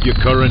 I need your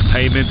current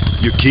payment,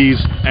 your keys,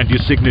 and your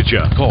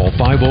signature. Call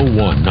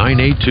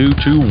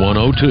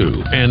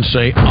 501-982-2102 and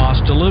say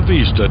hasta la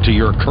vista to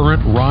your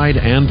current ride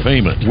and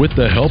payment with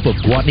the help of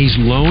Gwatney's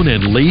loan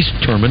and lease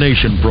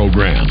termination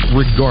program,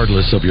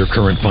 regardless of your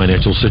current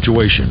financial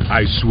situation.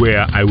 I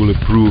swear I will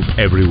approve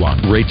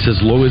everyone. Rates as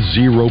low as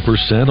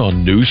 0%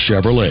 on new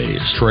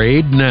Chevrolets.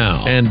 Trade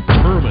now and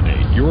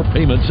terminate your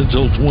payments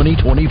until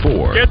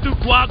 2024. Get to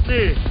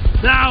Gwatney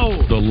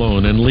now! The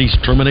loan and lease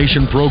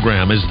termination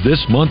program is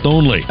this month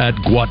only at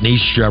Gwatney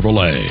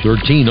Chevrolet,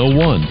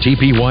 1301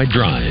 TP White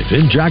Drive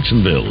in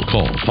Jacksonville.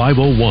 Call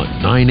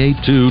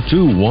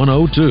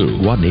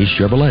 501-982-2102.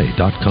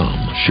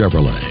 GwatneyChevrolet.com.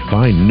 Chevrolet.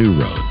 Find new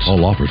roads.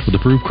 All offers with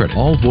approved credit.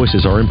 All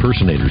voices are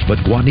impersonators, but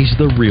Gwatney's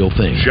the real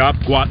thing. Shop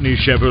Gwatney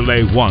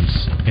Chevrolet once,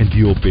 and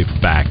you'll be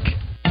back.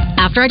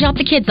 After I drop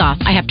the kids off,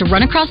 I have to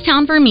run across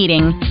town for a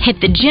meeting,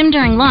 hit the gym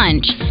during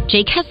lunch.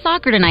 Jake has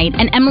soccer tonight,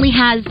 and Emily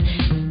has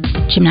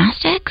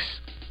gymnastics?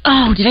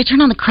 Oh, did I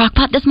turn on the crock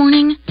pot this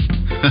morning?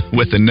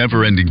 With a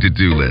never-ending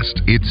to-do list,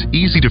 it's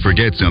easy to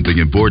forget something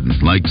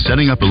important, like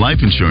setting up a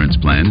life insurance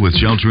plan with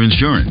Shelter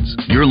Insurance.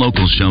 Your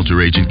local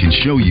Shelter agent can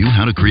show you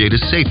how to create a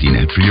safety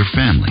net for your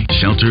family.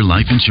 Shelter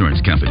Life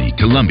Insurance Company,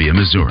 Columbia,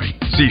 Missouri.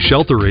 See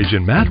Shelter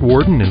agent Matt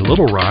Warden in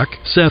Little Rock,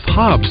 Seth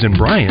Hobbs in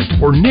Bryant,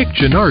 or Nick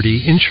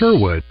Gennardi in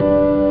Sherwood.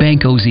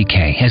 Bank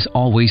OZK has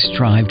always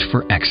strived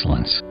for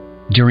excellence.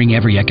 During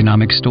every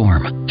economic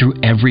storm, through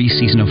every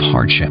season of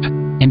hardship,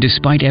 and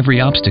despite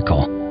every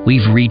obstacle,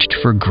 we've reached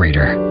for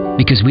greater.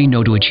 Because we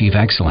know to achieve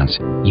excellence,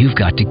 you've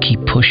got to keep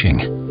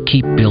pushing,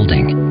 keep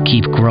building,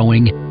 keep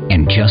growing,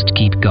 and just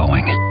keep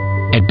going.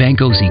 At Bank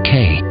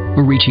OZK,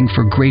 we're reaching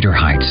for greater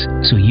heights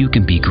so you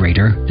can be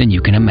greater than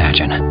you can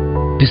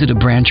imagine. Visit a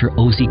branch or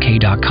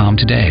OZK.com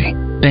today.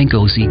 Bank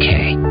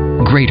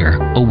OZK. Greater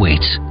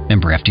awaits.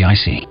 Member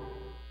FDIC.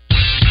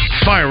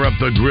 Fire up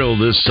the grill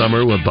this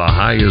summer with the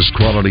highest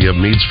quality of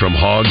meats from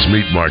Hogs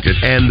Meat Market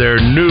and their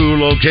new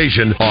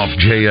location off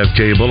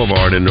JFK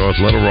Boulevard in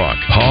North Little Rock.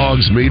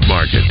 Hogs Meat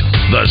Market,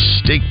 the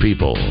steak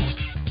people.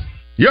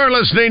 You're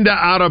listening to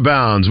Out of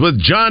Bounds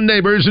with John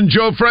Neighbors and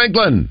Joe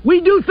Franklin.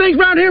 We do things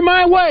around here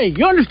my way.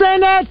 You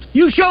understand that?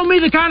 You show me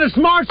the kind of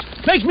smarts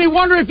makes me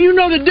wonder if you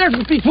know the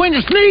difference between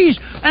a sneeze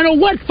and a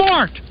wet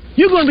fart.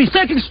 You're going to be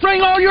second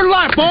string all your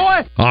life,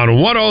 boy. On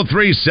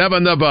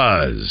 103.7 The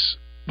Buzz.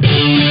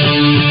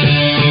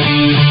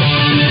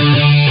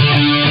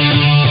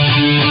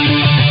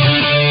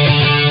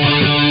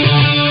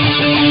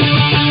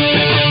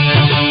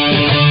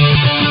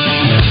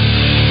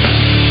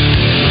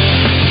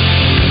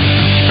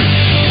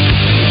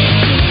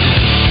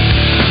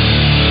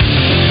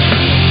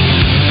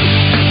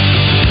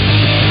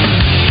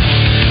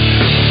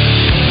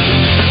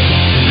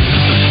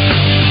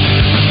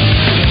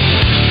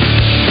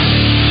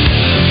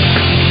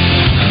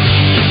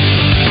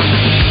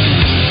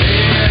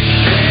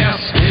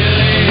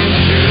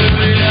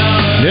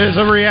 It's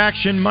a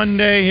Reaction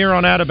Monday here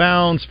on Out of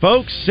Bounds,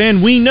 folks,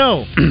 and we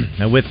know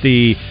that with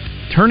the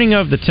turning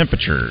of the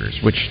temperatures,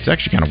 which it's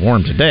actually kind of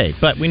warm today,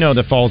 but we know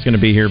that fall's going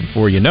to be here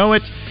before you know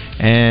it,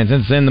 and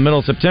since it's in the middle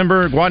of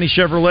September, Gwatney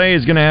Chevrolet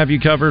is going to have you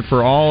covered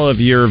for all of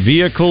your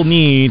vehicle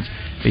needs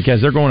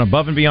because they're going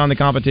above and beyond the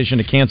competition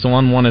to cancel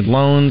unwanted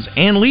loans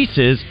and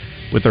leases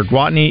with their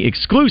Gwatney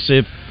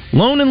exclusive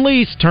loan and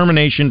lease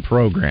termination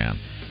program.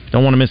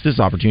 Don't want to miss this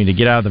opportunity to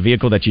get out of the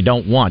vehicle that you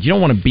don't want. You don't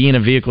want to be in a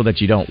vehicle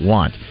that you don't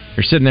want.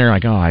 You're sitting there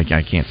like, oh, I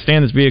can't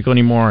stand this vehicle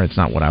anymore. It's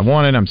not what I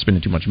wanted. I'm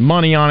spending too much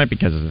money on it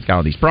because it's got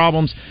all these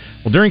problems.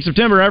 Well, during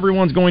September,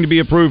 everyone's going to be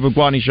approved with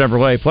Gwatney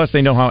Chevrolet. Plus,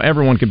 they know how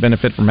everyone could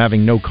benefit from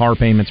having no car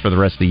payments for the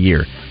rest of the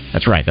year.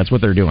 That's right. That's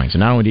what they're doing. So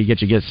not only do you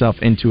get yourself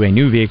into a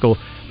new vehicle,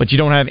 but you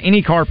don't have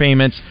any car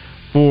payments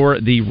for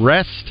the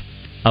rest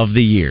of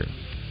the year.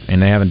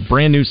 And they have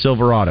brand new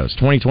Silverados,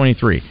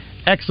 2023.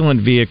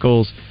 Excellent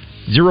vehicles.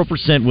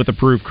 0% with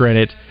approved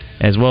credit,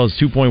 as well as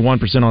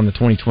 2.1% on the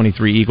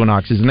 2023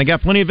 Equinoxes. And they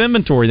got plenty of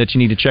inventory that you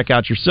need to check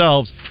out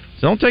yourselves.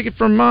 So don't take it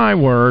from my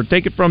word.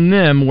 Take it from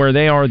them, where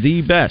they are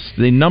the best,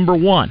 the number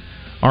one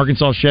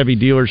Arkansas Chevy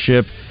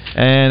dealership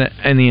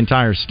and the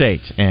entire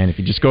state. And if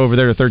you just go over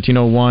there to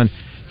 1301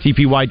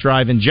 TP White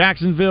Drive in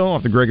Jacksonville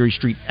off the Gregory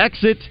Street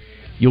exit,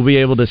 you'll be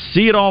able to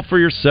see it all for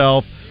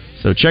yourself.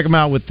 So check them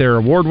out with their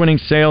award-winning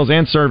sales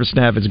and service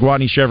staff. It's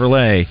Gwatney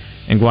Chevrolet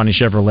and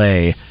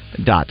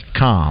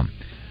GwatneyChevrolet.com.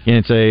 And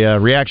it's a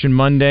Reaction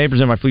Monday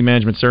presented by Fleet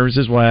Management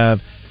Services. We'll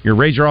have your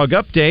Razor Hog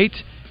update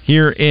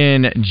here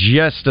in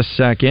just a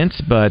second,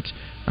 but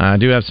I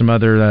do have some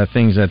other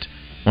things that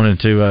I wanted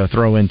to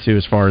throw into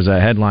as far as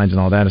headlines and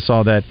all that. I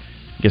saw that,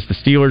 I guess the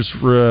Steelers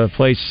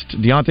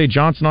replaced Deontay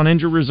Johnson on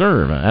injured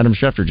reserve. Adam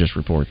Schefter just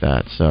reported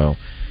that, so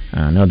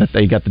I know that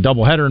they got the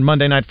doubleheader in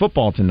Monday Night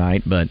Football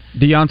tonight, but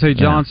Deontay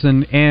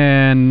Johnson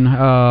and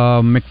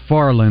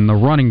McFarland, the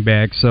running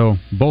back, so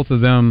both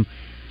of them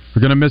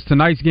we're going to miss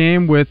tonight's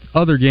game with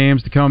other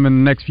games to come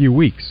in the next few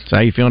weeks. So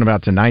how you feeling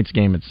about tonight's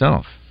game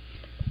itself?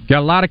 Got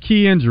a lot of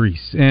key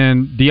injuries,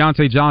 and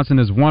Deontay Johnson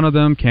is one of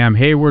them, Cam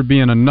Hayward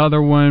being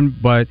another one,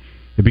 but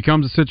it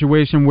becomes a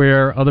situation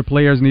where other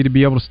players need to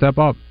be able to step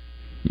up.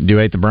 You do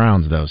hate the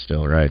Browns, though,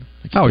 still, right?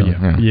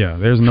 Yeah,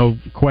 there's no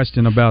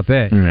question about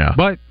that. Yeah.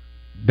 But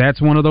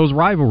that's one of those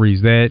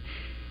rivalries that,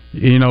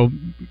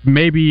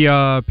 maybe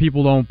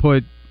people don't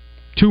put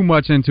too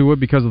much into it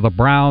because of the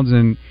Browns,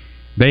 and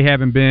they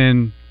haven't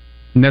been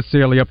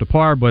necessarily up to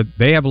par, but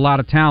they have a lot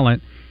of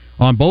talent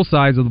on both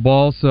sides of the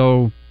ball,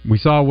 so we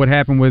saw what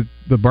happened with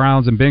the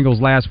Browns and Bengals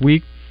last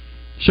week.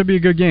 Should be a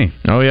good game.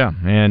 Oh, yeah.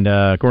 And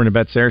according to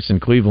Bet Saracen,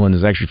 Cleveland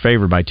is actually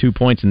favored by 2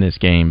 points in this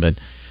game. But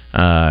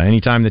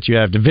anytime that you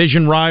have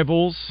division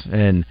rivals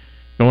and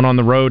going on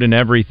the road and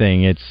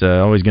everything, it's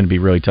always going to be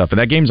really tough. But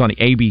that game's on the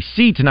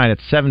ABC tonight at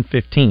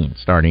 7:15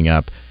 starting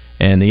up.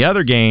 And the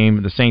other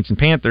game, the Saints and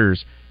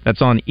Panthers,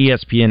 that's on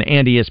ESPN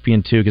and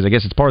ESPN2 because I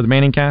guess it's part of the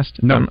Manning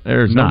cast? No,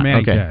 there's no not.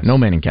 Manning okay. cast. No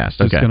Manning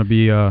cast. Okay. It's going to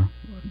be,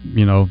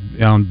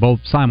 on both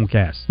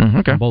simulcasts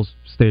okay. on both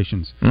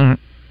stations.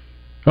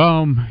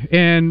 Mm-hmm.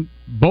 And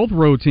both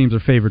road teams are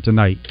favored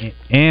tonight,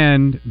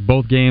 and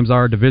both games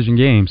are division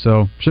games,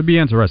 so should be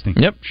interesting.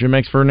 Yep, should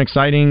make for an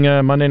exciting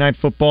Monday Night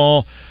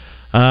Football.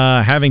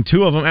 Having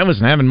two of them, and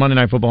listen, having Monday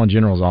Night Football in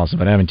general is awesome,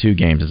 but having two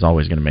games is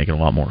always going to make it a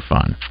lot more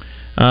fun.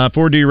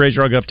 For Do You Raise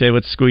Your Rug update,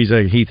 let's squeeze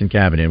Heath and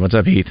Cabot in. What's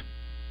up, Heath?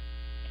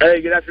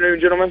 Hey, good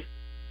afternoon, gentlemen.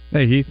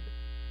 Hey, Heath.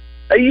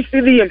 Hey, you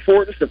see the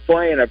importance of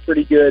playing a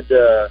pretty good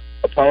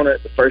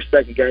opponent the first,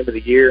 second game of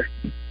the year?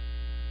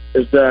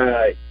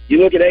 Because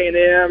you look at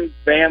A&M,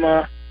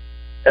 Bama,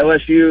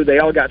 LSU, they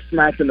all got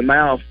smacked in the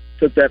mouth,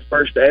 took that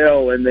first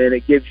L, and then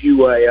it gives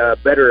you a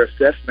better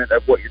assessment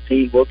of what your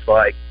team looks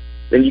like.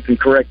 Then you can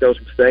correct those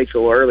mistakes a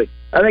little early.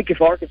 I think if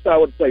Arkansas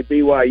would have played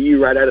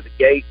BYU right out of the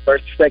gate,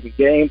 first or second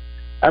game,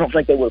 I don't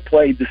think they would have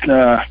played this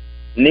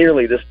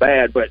nearly this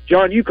bad. But,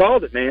 John, you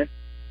called it, man.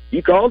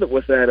 You called it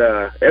with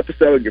that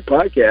episode of your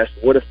podcast,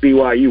 What If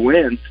BYU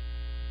Wins?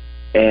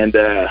 And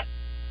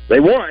they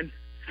won.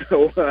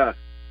 So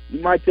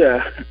you might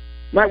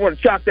want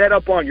to chalk that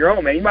up on your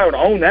own, man. You might want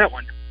to own that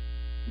one.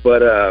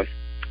 But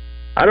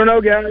I don't know,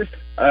 guys.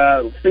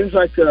 Seems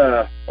like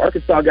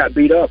Arkansas got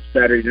beat up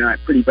Saturday night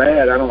pretty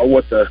bad. I don't know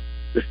what the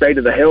state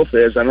of the health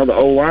is. I know the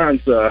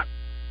O-line's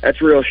that's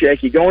real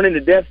shaky. Going into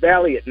Death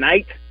Valley at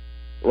night,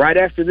 right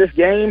after this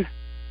game,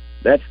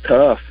 that's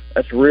tough.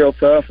 That's real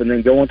tough. And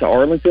then going to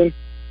Arlington,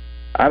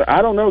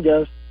 I don't know,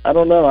 guys. I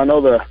don't know. I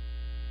know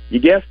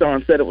your guest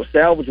on said it was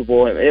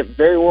salvageable, and it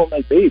very well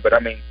may be. But, I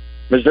mean,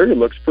 Missouri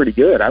looks pretty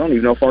good. I don't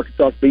even know if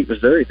Arkansas beat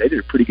Missouri. They did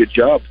a pretty good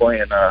job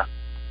playing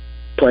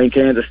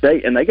Kansas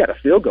State, and they got a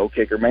field goal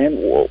kicker, man.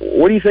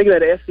 What do you think of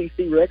that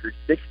SEC record,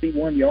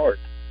 61 yards?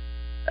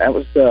 That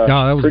was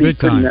pretty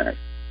nice.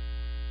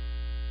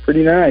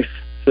 Pretty nice.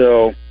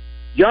 So,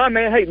 John,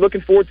 man, hey,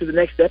 looking forward to the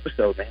next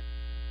episode, man.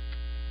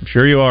 I'm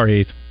sure you are,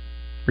 Heath.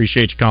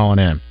 Appreciate you calling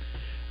in.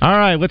 All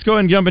right, let's go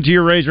ahead and jump into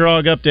your Raise Your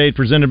Hog update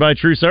presented by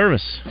True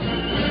Service.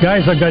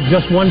 Guys, I got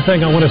just one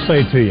thing I want to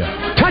say to you.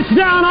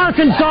 Touchdown,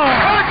 Arkansas!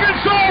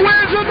 Arkansas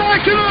wins the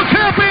national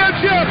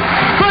championship!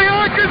 The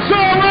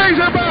Arkansas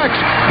Razorbacks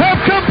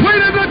have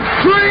completed the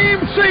dream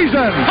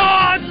season!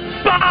 On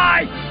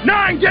by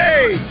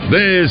 90!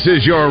 This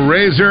is your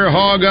Razor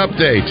Hog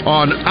Update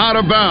on Out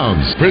of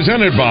Bounds,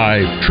 presented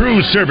by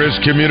True Service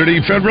Community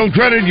Federal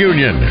Credit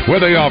Union, where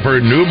they offer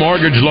new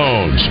mortgage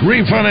loans,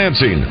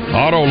 refinancing,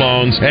 auto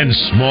loans, and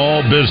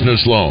small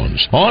business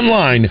loans.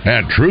 Online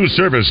at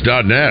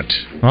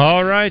trueservice.net.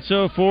 All right,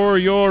 so for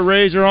your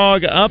Razor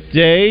Hog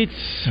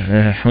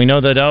updates, we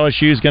know that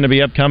LSU is going to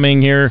be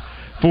upcoming here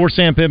for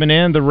Sam Pittman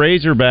and the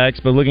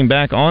Razorbacks, but looking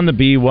back on the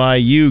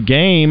BYU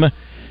game,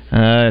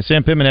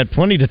 Sam Pittman had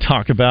plenty to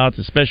talk about,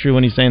 especially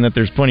when he's saying that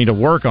there's plenty to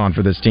work on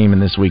for this team in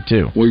this week,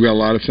 too. We've got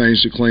a lot of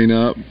things to clean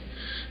up.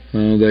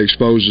 They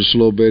exposed us a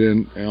little bit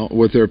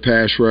with their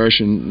pass rush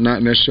and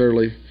not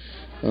necessarily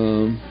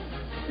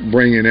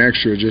bringing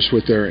extra, just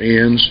with their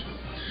ends.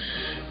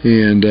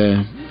 And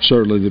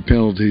certainly the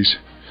penalties,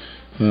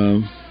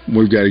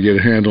 we've got to get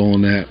a handle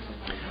on that.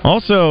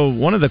 Also,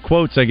 one of the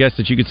quotes, I guess,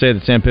 that you could say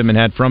that Sam Pittman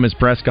had from his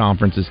press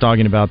conference is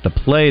talking about the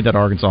play that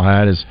Arkansas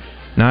had is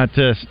not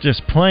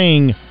just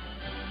playing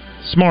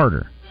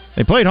smarter.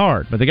 They played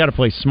hard, but they got to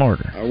play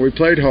smarter. We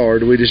played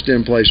hard. We just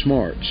didn't play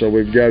smart. So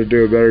we've got to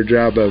do a better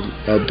job of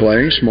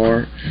playing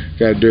smart.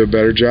 Got to do a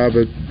better job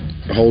of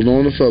holding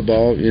on to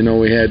football. You know,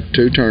 we had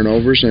 2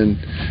 turnovers, and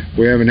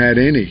we haven't had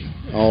any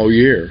all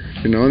year.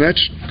 You know, and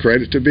that's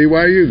credit to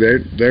BYU.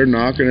 They're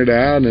knocking it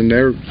out, and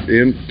they're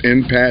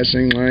in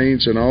passing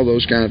lanes and all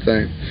those kind of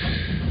things.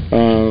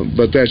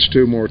 But that's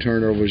 2 more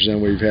turnovers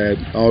than we've had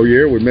all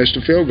year. We missed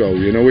a field goal.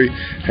 You know, we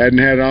hadn't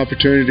had an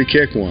opportunity to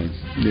kick one.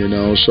 You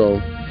know, so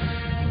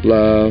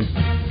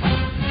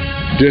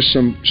just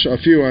a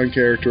few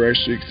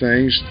uncharacteristic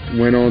things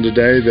went on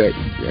today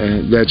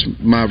that's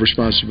my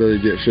responsibility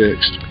to get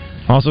fixed.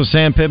 Also,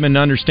 Sam Pittman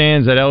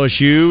understands that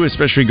LSU,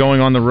 especially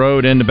going on the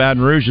road into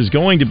Baton Rouge, is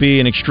going to be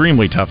an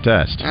extremely tough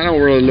test. I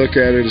don't really look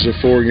at it as a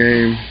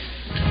 4-game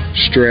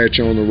stretch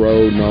on the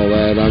road and all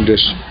that.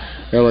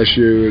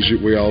 LSU,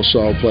 as we all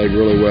saw, played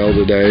really well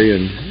today,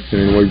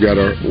 and we've got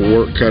our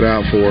work cut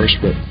out for us,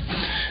 but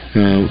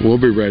we'll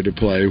be ready to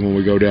play when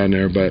we go down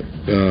there. But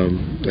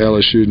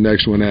LSU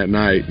next one that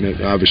night, and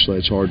obviously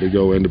it's hard to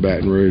go into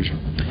Baton Rouge.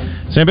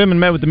 Sam Pittman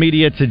met with the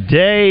media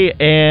today,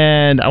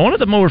 and one of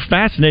the more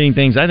fascinating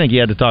things I think he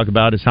had to talk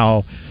about is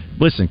how,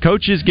 listen,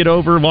 coaches get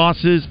over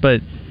losses,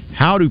 but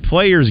how do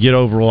players get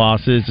over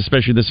losses,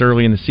 especially this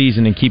early in the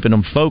season, and keeping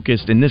them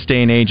focused in this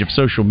day and age of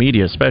social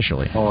media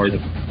especially? Hard.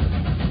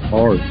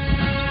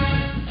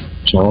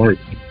 It's hard.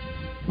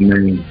 I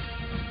mean,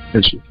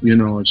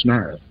 it's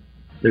not.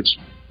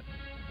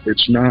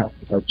 It's not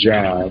a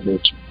job.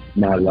 It's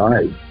my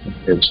life.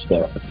 It's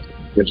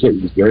what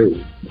you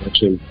do.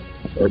 It's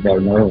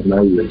everybody knows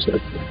it's a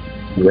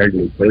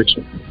regular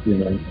person.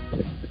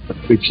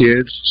 The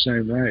kids,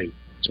 same way.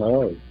 It's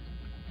hard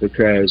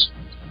because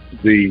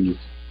the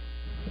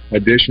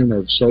addition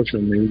of social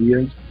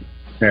media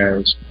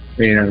and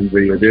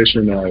the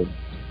addition of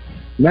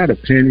not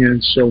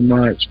opinions so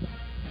much,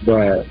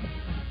 but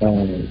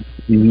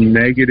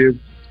negative.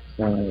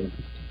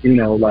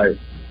 Like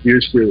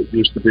used to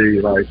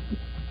be like,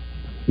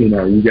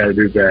 you got to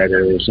do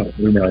better or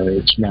something.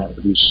 It's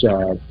not you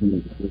suck,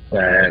 you're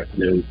fat,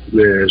 you're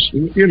this.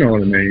 You know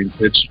what I mean?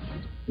 It's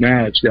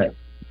got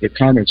the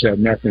comments have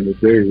nothing to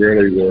do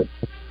really with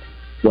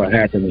what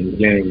happened in the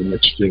game.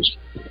 It's just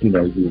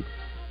you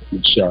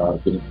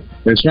suck. And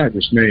it's not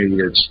just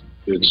me.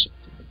 It's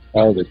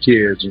all the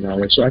kids,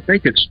 And so I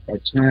think it's a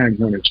time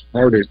when it's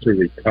harder to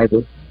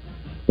recover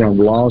from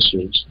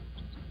losses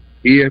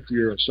if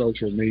you're a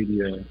social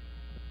media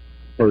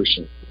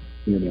person,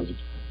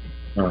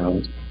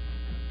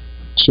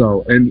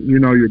 So, and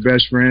your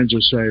best friends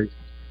will say,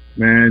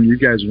 "Man, you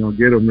guys are gonna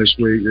get them this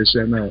week." They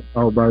say, "No,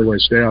 oh, by the way,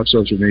 stay off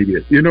social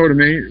media." You know what I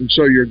mean? And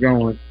so you're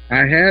going,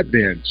 "I have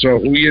been." So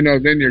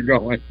then you're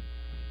going,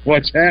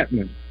 "What's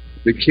happening?"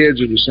 The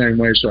kids are the same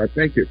way. So I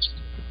think it's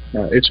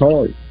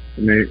hard.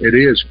 I mean, it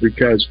is,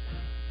 because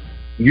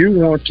you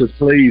want to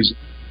please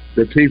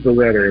the people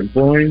that are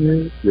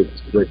employing you,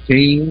 the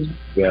team,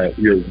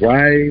 your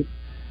wife,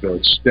 the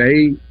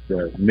state,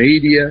 the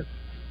media,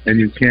 and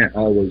you can't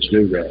always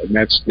do that. And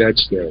that's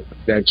the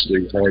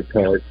hard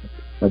part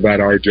about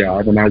our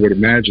job, and I would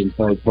imagine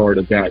the hard part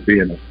about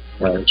being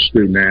a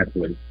student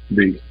athlete.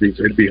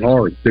 It'd be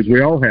hard because we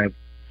all have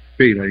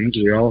feelings.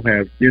 We all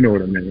have, you know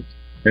what I mean.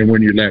 And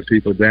when you let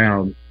people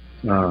down,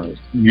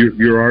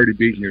 you're already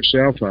beating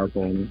yourself up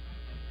on it,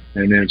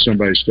 and then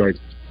somebody starts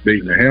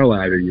beating the hell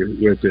out of you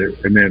with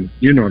it, and then,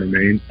 you know what I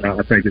mean.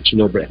 I think it's a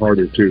little bit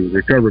harder to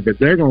recover, but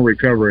they're going to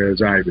recover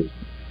as I do.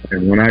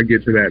 And when I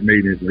get to that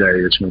meeting today,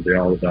 it's going to be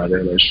all about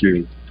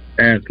LSU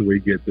after we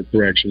get the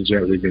corrections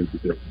that we need to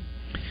do.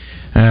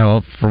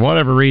 Well, for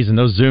whatever reason,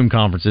 those Zoom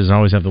conferences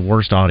always have the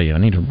worst audio. I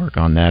need to work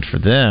on that for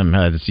them.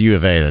 It's U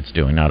of A that's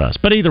doing, not us.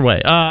 But either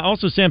way,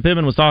 also Sam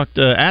Pittman was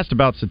asked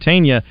about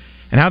Satania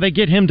and how they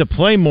get him to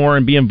play more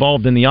and be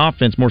involved in the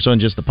offense more so than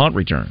just the punt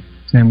return.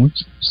 Sam, we've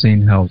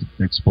seen how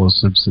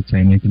explosive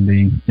Satania can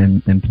be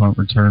in punt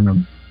return.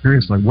 I'm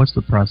curious, what's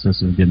the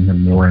process of getting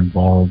him more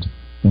involved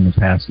in the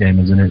pass game?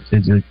 Is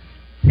it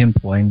him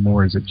playing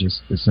more? Is it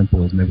just as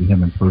simple as maybe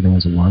him improving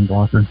as a line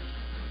blocker?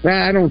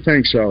 I don't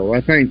think so. I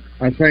think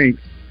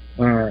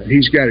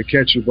he's got to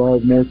catch the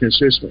ball more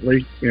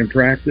consistently in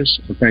practice.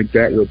 I think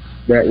that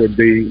would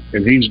be,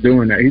 and he's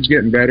doing that. He's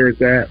getting better at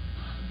that.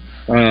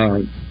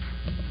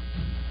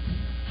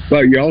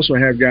 But you also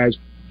have guys,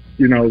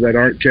 that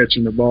aren't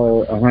catching the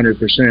ball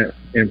 100%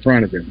 in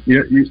front of him.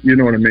 You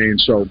know what I mean?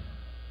 So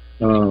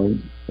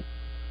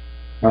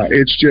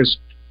it's just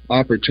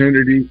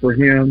opportunity for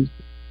him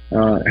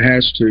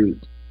has to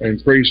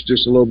increase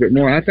just a little bit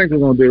more. I think we're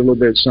going to do a little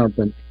bit of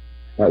something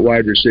at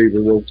wide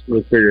receiver. We'll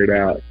figure it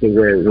out to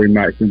where we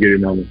might can get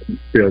him on the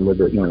field a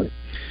little bit more.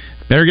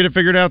 Better get it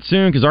figured out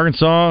soon, because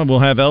Arkansas will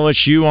have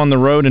LSU on the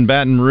road in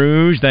Baton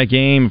Rouge. That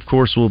game, of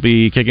course, will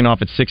be kicking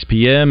off at 6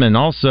 p.m., and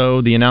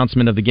also the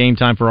announcement of the game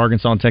time for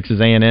Arkansas and Texas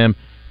A&M.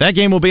 That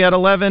game will be at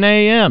 11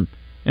 a.m.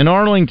 in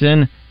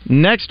Arlington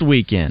next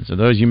weekend. So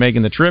those of you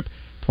making the trip,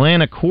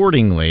 plan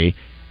accordingly.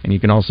 And you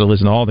can also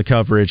listen to all the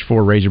coverage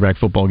for Razorback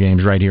football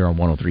games right here on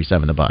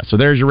 103.7 The Buzz. So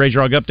there's your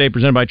Razor Hog Update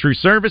presented by True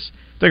Service.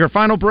 Take our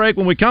final break.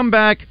 When we come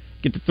back,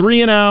 get the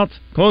 3 and out,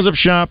 close up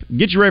shop,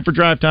 get you ready for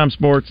Drive Time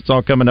Sports. It's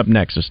all coming up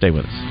next, so stay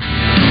with us.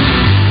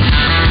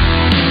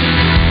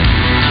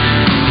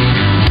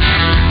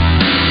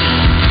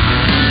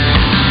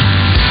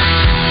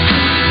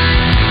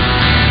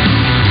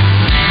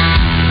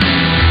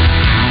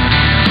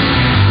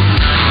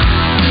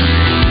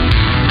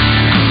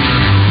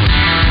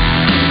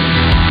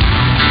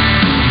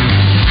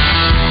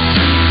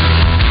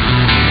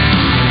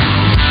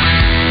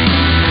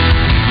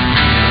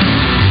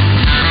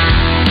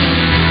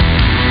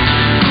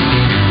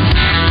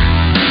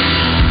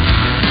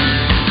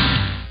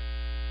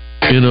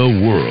 In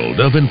a world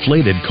of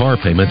inflated car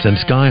payments and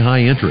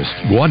sky-high interest,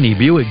 Gwatney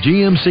Buick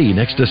GMC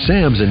next to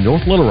Sam's in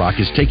North Little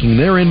Rock is taking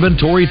their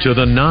inventory to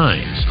the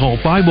nines. Call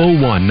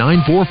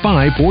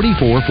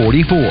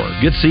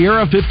 501-945-4444. Get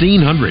Sierra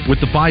 1500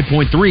 with the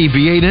 5.3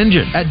 V8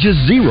 engine at just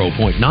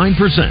 0.9%.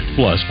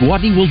 Plus,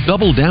 Gwatney will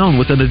double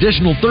down with an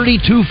additional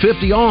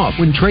 $3,250 off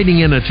when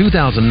trading in a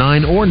 2009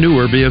 or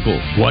newer vehicle.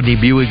 Gwatney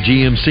Buick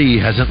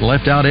GMC hasn't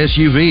left out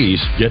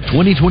SUVs. Get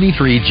 2023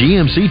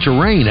 GMC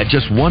Terrain at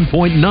just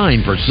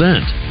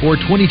 1.9%. Or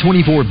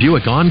 2024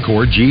 Buick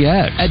Encore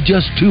GX at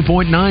just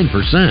 2.9%.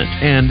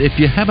 And if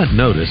you haven't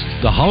noticed,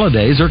 the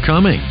holidays are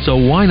coming, so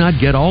why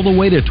not get all the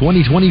way to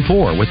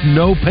 2024 with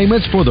no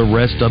payments for the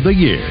rest of the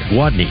year?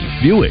 Gwatney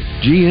Buick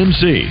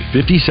GMC,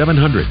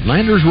 5700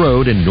 Landers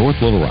Road in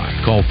North Little Rock.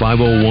 Call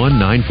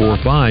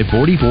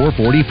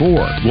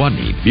 501-945-4444.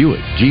 Gwatney Buick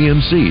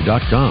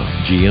GMC.com.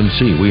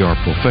 GMC, we are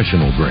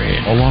professional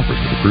grade. All offers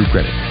with approved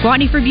credit.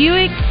 Gwatney for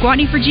Buick,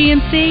 Gwatney for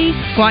GMC,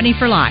 Gwatney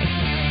for life.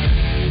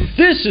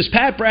 This is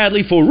Pat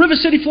Bradley for River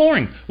City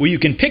Flooring, where you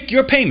can pick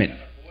your payment.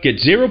 Get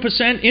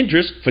 0%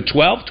 interest for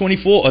 12,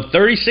 24, or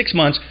 36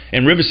 months,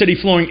 and River City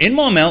Flooring in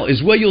Maumelle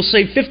is where you'll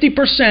save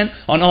 50%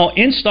 on all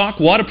in-stock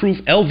waterproof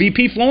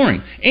LVP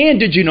flooring. And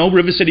did you know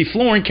River City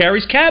Flooring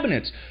carries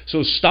cabinets?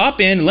 So stop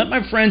in and let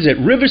my friends at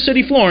River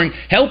City Flooring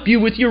help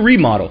you with your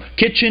remodel.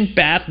 Kitchen,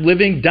 bath,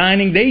 living,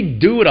 dining, they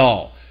do it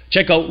all.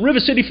 Check out River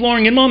City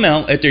Flooring in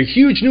Maumelle at their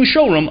huge new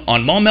showroom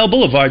on Maumelle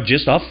Boulevard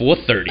just off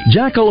 430.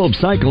 Jackalope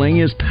Cycling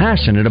is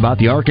passionate about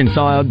the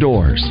Arkansas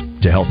outdoors.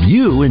 To help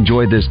you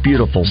enjoy this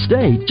beautiful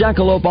state,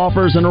 Jackalope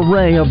offers an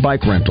array of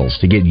bike rentals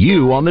to get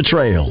you on the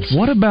trails.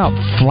 What about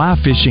fly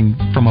fishing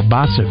from a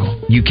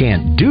bicycle? You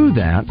can't do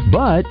that,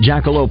 but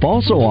Jackalope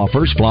also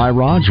offers fly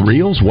rods,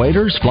 reels,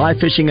 waders, fly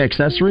fishing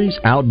accessories,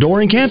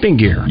 outdoor and camping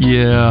gear.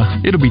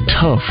 Yeah, it'll be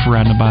tough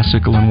riding a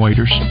bicycle and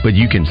waders. But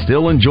you can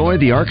still enjoy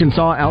the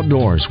Arkansas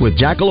outdoors with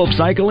Jackalope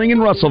Cycling in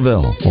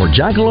Russellville or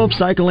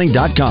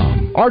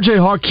jackalopecycling.com. RJ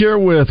Hawk here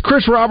with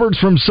Chris Roberts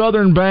from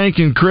Southern Bank.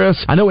 And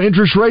Chris, I know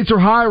interest rates are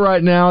high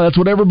right now. That's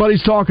what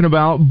everybody's talking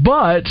about.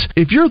 But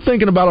if you're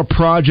thinking about a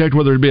project,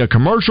 whether it be a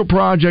commercial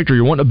project or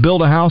you want to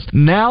build a house,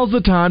 now's the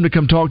time to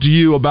come talk to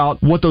you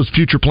about what those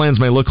future plans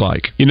may look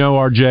like. You know,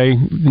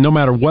 RJ, no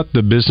matter what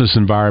the business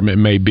environment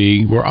may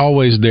be, we're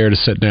always there to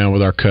sit down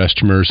with our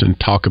customers and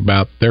talk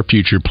about their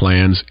future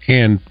plans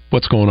and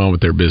what's going on with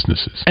their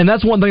businesses. And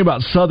that's one thing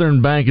about Southern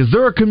Bank is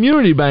they're a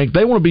community bank.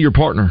 They want to be your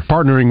partner.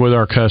 Partnering with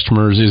our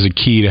customers is a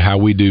key to how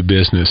we do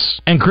business.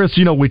 And Chris,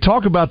 you know, we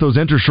talk about those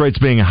interest rates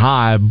being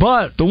high,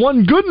 but the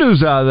one good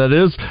news out of that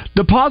is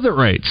deposit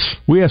rates.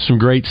 We have some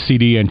great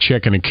CD and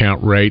checking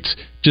account rates.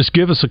 Just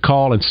give us a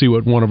call and see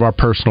what one of our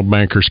personal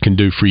bankers can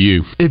do for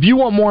you. If you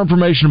want more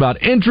information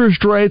about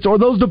interest rates or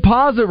those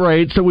deposit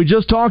rates that we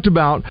just talked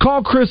about,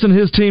 call Chris and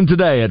his team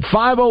today at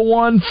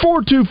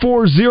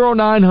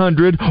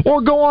 501-424-0900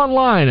 or go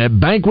online at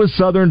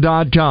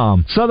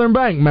bankwithsouthern.com. Southern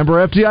Bank,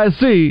 member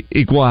FDIC,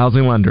 equal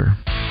housing lender.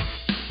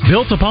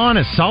 Built upon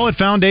a solid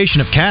foundation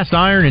of cast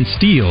iron and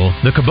steel,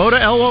 the Kubota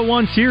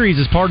LO1 series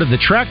is part of the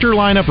tractor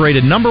lineup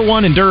rated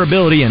 #1 in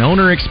durability and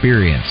owner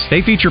experience.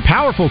 They feature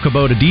powerful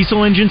Kubota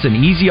diesel engines and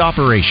easy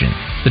operation.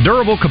 The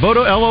durable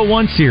Kubota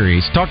LO1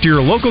 series. Talk to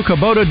your local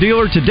Kubota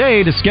dealer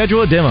today to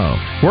schedule a demo.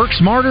 Work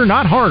smarter,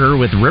 not harder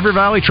with River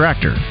Valley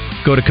Tractor.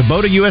 Go to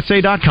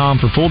KubotaUSA.com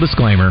for full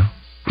disclaimer.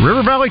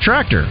 River Valley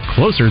Tractor,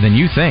 closer than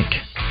you think.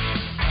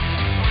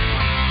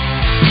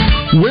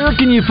 Where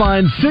can you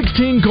find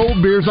 16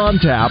 cold beers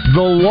on tap, the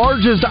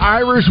largest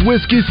Irish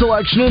whiskey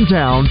selection in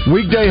town,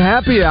 weekday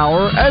happy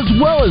hour, as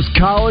well as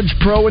college,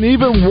 pro, and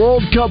even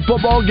World Cup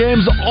football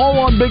games all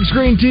on big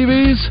screen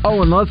TVs?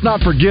 Oh, and let's not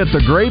forget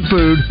the great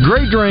food,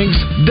 great drinks,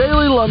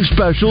 daily lunch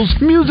specials,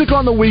 music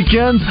on the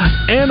weekends,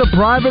 and a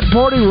private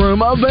party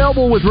room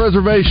available with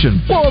reservation.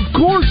 Well, of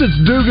course it's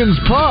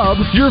Dugan's Pub,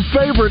 your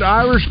favorite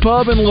Irish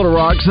pub in Little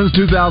Rock since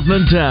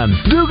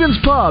 2010. Dugan's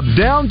Pub,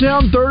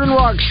 downtown 3rd and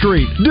Rock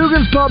Street.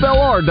 Dugan's Pub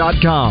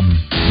LR.com.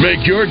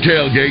 Make your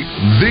tailgate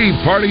the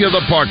party of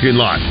the parking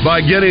lot by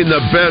getting the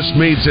best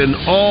meats in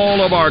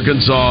all of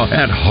Arkansas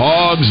at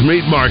Hogs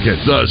Meat Market,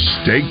 the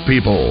steak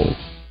people.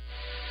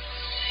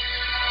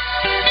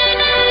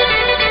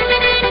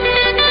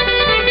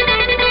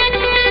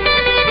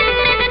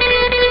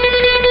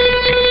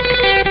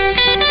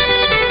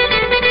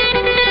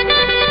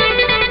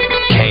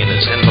 Kane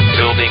is in the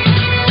building.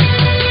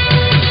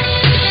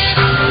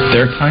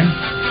 Their time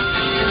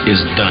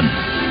is done.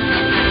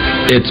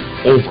 It's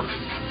over.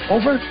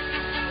 Over?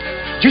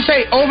 Did you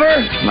say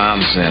over?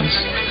 Nonsense.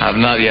 I've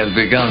not yet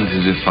begun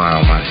to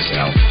defile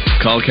myself.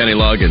 Call Kenny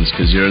Loggins,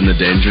 because you're in the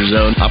danger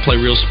zone. I play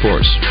real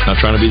sports. I'm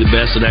trying to be the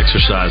best at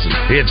exercising.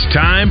 It's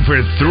time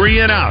for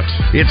 3 and Out.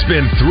 It's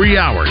been 3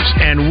 hours,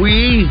 and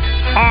we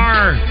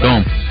are...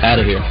 Boom. Out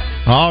of here.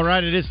 All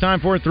right, it is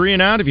time for 3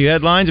 and Out. A few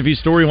headlines, a few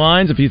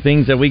storylines, a few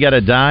things that we got to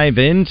dive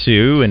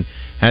into, and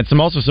had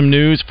also some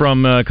news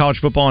from college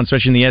football, and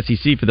especially in the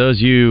SEC. For those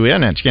of you, I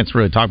haven't had a chance to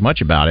really talk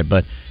much about it,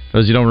 but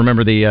those who don't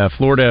remember, the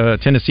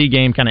Florida-Tennessee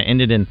game kind of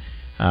ended in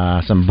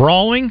some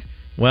brawling.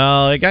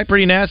 Well, it got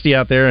pretty nasty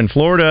out there, and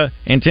Florida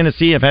and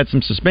Tennessee have had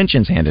some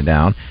suspensions handed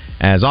down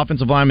as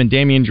offensive lineman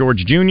Damian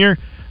George Jr.,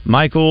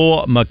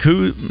 Michael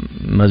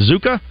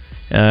Mazuka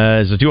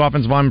is the two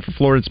offensive linemen for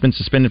Florida that's been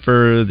suspended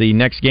for the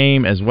next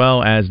game, as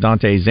well as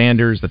Dante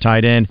Zanders, the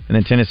tight end, and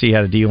then Tennessee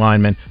had a D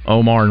lineman,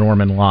 Omar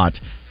Norman Lott,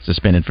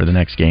 suspended for the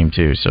next game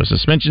too. So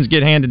suspensions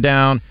get handed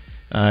down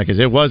because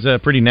it was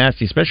pretty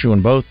nasty, especially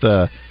when both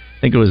I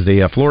think it was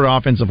the Florida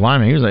offensive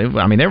lineman. He was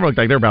they looked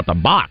like they were about to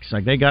box,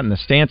 like they got in the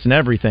stance and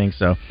everything.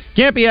 So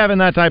can't be having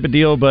that type of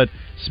deal. But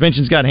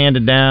suspensions got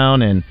handed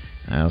down, and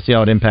we'll see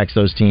how it impacts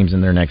those teams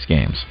in their next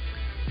games.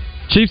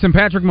 Chiefs and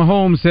Patrick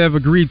Mahomes have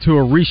agreed to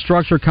a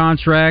restructured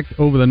contract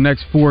over the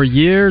next 4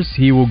 years.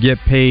 He will get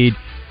paid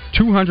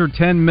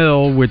 $210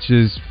 million, which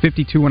is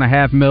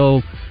 $52.5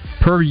 million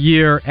per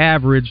year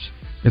average.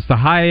 It's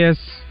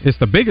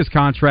the biggest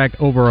contract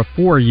over a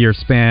 4-year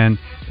span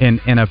in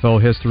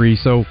NFL history.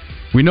 So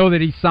we know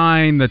that he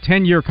signed the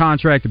 10-year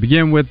contract to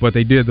begin with, but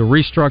they did the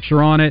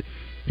restructure on it.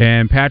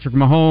 And Patrick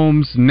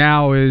Mahomes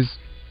now is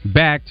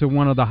back to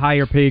one of the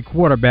higher-paid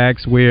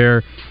quarterbacks,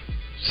 where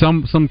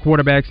some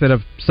quarterbacks that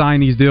have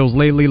signed these deals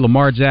lately,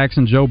 Lamar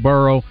Jackson, Joe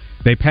Burrow,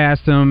 they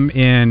passed him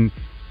in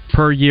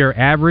per-year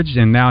average,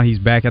 and now he's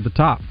back at the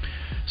top.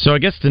 So I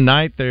guess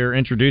tonight they're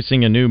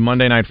introducing a new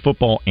Monday Night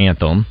Football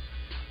anthem.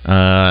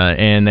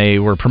 And they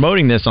were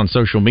promoting this on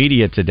social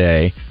media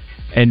today.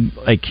 And,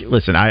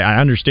 listen,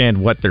 I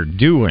understand what they're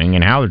doing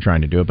and how they're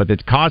trying to do it, but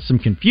it's caused some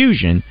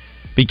confusion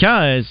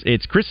because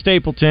it's Chris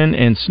Stapleton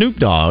and Snoop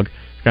Dogg,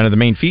 kind of the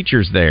main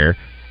features there,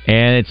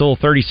 and it's a little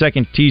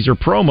 30-second teaser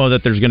promo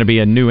that there's going to be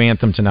a new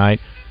anthem tonight.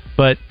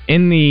 But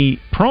in the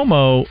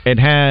promo, it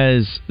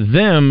has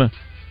them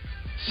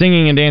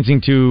singing and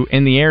dancing to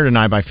In the Air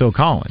Tonight by Phil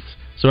Collins.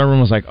 So everyone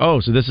was like,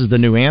 oh, so this is the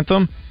new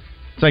anthem?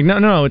 It's like,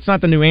 no, it's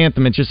not the new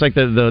anthem. It's just like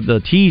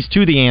the tease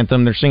to the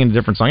anthem. They're singing a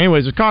different song.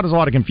 Anyways, it caused a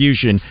lot of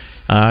confusion.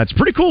 It's a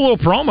pretty cool little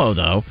promo,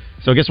 though.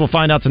 So I guess we'll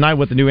find out tonight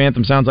what the new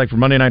anthem sounds like for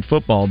Monday Night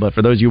Football. But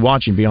for those of you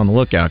watching, be on the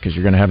lookout because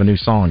you're going to have a new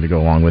song to go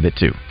along with it,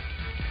 too.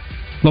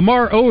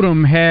 Lamar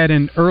Odom had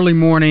an early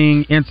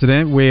morning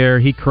incident where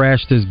he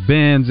crashed his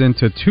Benz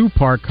into 2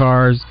 parked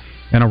cars,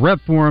 and a rep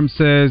for him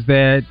says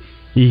that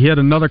he hit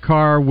another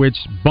car which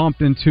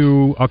bumped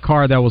into a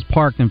car that was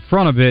parked in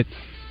front of it.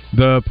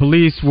 The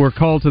police were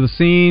called to the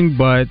scene,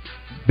 but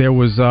there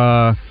was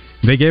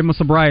they gave him a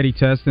sobriety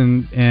test,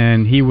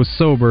 and he was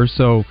sober,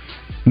 so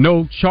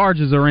no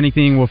charges or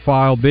anything were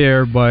filed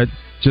there, but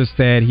just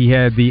that he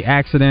had the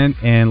accident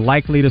and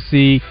likely to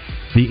see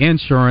the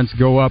insurance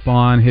go up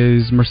on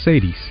his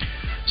Mercedes.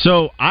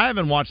 So I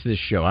haven't watched this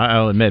show,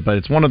 I'll admit, but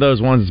it's one of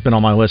those ones that's been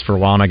on my list for a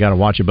while, and I got to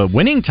watch it. But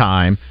Winning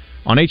Time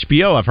on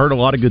HBO, I've heard a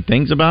lot of good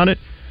things about it.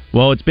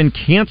 Well, it's been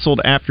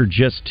canceled after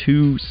just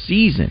 2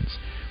 seasons,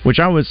 which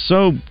I was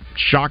so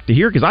shocked to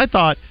hear because I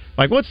thought,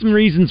 what's some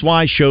reasons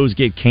why shows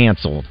get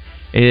canceled?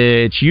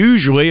 It's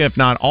usually, if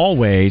not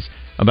always,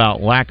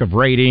 about lack of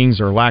ratings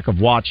or lack of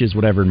watches,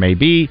 whatever it may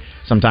be.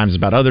 Sometimes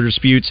about other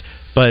disputes.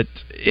 But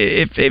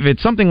if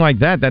it's something like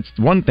that, that's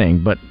one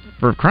thing. But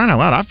for crying out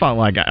loud, I felt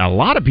like a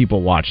lot of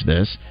people watch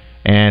this,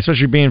 and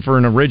especially being for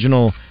an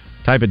original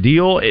type of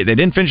deal. They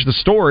didn't finish the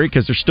story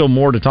because there's still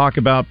more to talk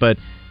about, but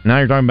now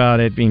you're talking about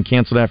it being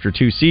canceled after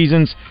 2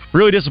 seasons.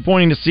 Really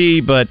disappointing to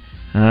see, but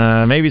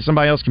maybe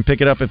somebody else can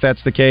pick it up if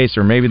that's the case,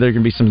 or maybe there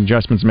can be some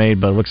adjustments made,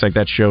 but it looks like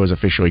that show is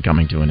officially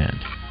coming to an end.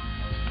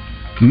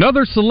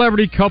 Another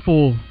celebrity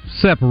couple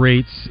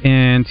separates,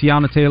 and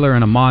Tiana Taylor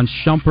and Iman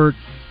Shumpert.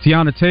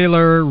 Tiana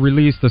Taylor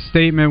released a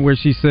statement where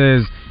she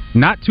says,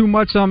 "Not too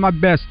much on my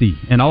bestie.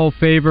 In all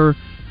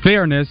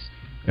fairness,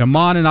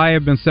 Iman and I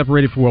have been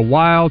separated for a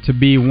while. To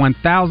be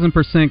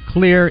 1,000%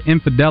 clear,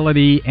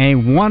 infidelity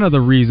ain't one of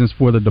the reasons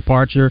for the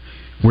departure.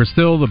 We're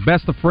still the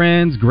best of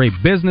friends, great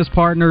business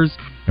partners,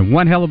 and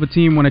one hell of a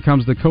team when it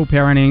comes to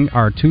co-parenting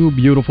our 2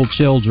 beautiful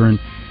children.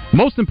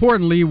 Most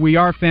importantly, we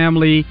are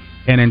family,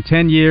 and in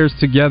 10 years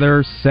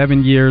together,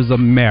 7 years of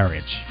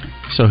marriage."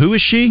 So who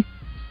is she?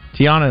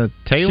 Tiana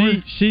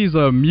Taylor? She's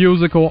a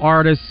musical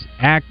artist,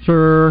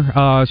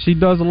 actor. She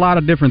does a lot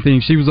of different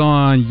things. She was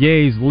on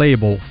Ye's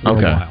label for a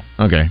while.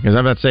 Okay, because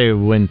I'm about to say,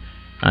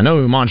 I know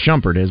who Iman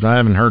Shumpert is, but I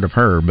haven't heard of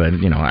her. But,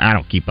 I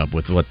don't keep up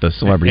with what the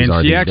celebrities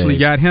are these days. And she actually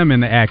got him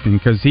into acting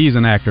because he's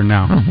an actor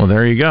now. Oh, well,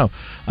 there you go.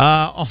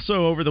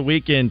 Also, over the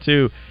weekend,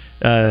 too,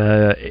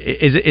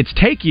 it's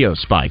Takeo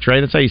Spikes, right?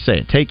 That's how you say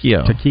it.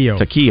 Takeo.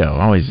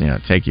 Always,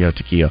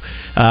 Takeo.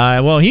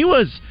 Well, he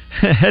was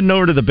heading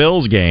over to the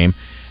Bills game,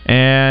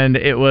 and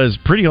it was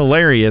pretty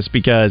hilarious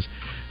because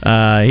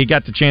he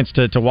got the chance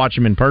to watch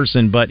him in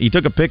person, but he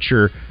took a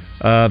picture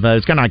of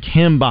it's kind of like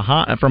him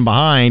from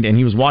behind, and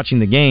he was watching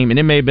the game, and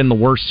it may have been the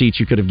worst seats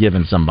you could have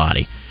given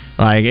somebody.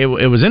 Like it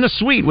was in a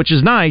suite, which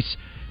is nice,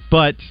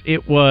 but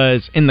it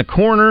was in the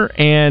corner,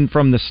 and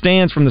from the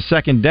stands from the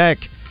second deck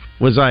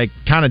was like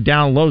kind of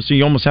down low, so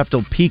you almost have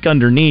to peek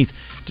underneath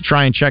to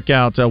try and check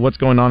out what's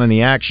going on in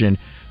the action.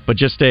 But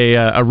just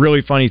a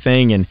really funny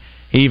thing, and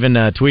he even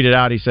tweeted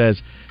out, he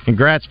says,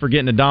 Congrats for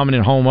getting a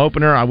dominant home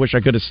opener. I wish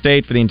I could have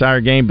stayed for the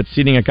entire game, but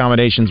seating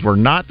accommodations were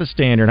not the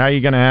standard. How are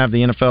you going to have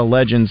the NFL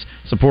legends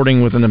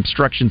supporting with an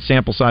obstruction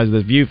sample size of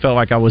the view? Felt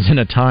like I was in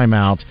a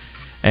timeout,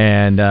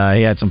 and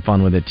he had some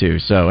fun with it too.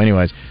 So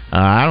anyways,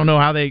 I don't know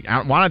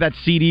why that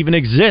seat even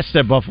exists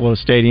at Buffalo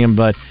Stadium,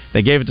 but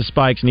they gave it to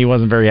Spikes, and he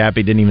wasn't very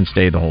happy, didn't even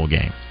stay the whole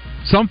game.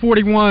 Sum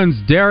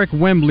 41's Derek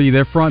Wembley,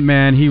 their front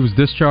man, he was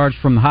discharged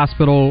from the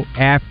hospital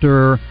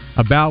after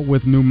a bout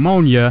with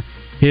pneumonia.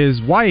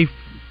 His wife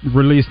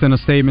released in a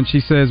statement,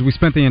 she says, we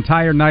spent the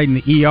entire night in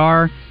the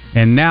ER,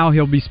 and now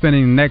he'll be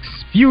spending the next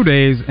few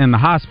days in the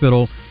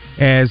hospital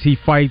as he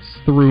fights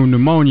through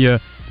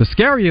pneumonia. The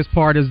scariest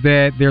part is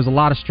that there's a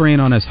lot of strain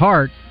on his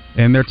heart,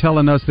 and they're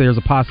telling us there's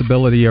a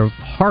possibility of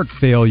heart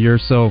failure,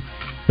 so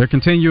they're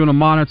continuing to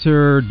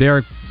monitor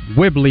Derek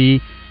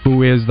Wembley,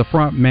 who is the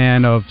front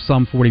man of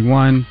Sum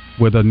 41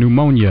 with a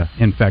pneumonia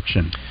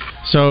infection.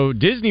 So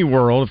Disney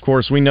World, of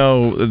course, we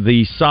know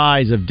the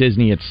size of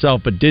Disney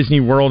itself, but Disney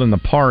World in the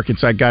park,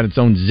 it's got its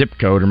own zip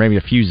code, or maybe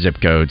a few zip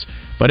codes,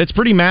 but it's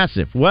pretty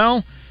massive.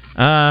 Well,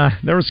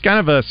 there was kind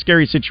of a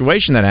scary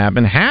situation that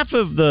happened. Half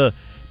of the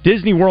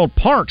Disney World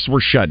parks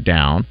were shut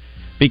down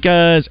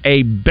because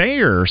a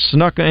bear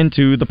snuck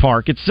into the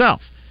park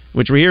itself,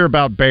 which we hear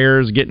about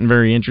bears getting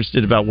very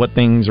interested about what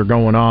things are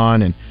going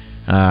on, and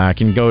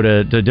can go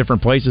to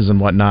different places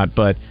and whatnot,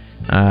 but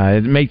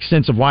it makes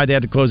sense of why they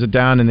had to close it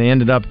down, and they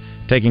ended up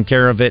taking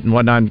care of it and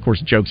whatnot. And of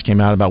course, jokes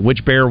came out about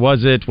which bear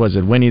was it? Was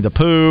it Winnie the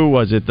Pooh?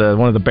 Was it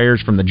one of the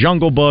bears from the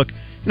Jungle Book?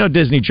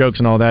 Disney jokes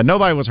and all that.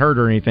 Nobody was hurt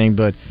or anything,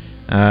 but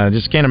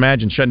just can't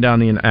imagine shutting down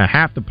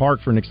half the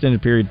park for an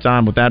extended period of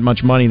time with that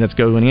much money that's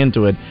going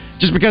into it,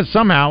 just because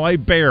somehow a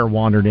bear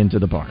wandered into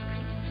the park.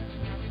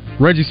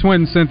 Reggie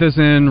Swinton sent this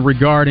in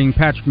regarding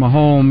Patrick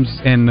Mahomes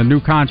and the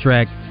new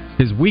contract.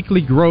 His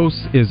weekly gross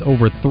is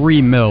over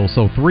 $3 million,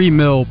 so $3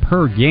 million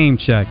per game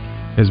check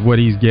is what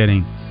he's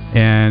getting,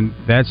 and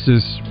that's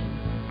just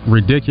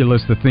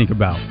ridiculous to think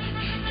about.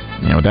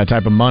 With that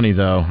type of money,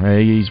 though,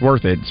 he's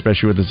worth it,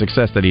 especially with the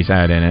success that he's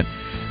had in it.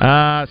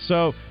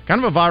 So,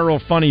 kind of a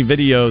viral, funny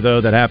video,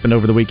 though, that happened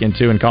over the weekend,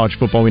 too, in college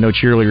football. We know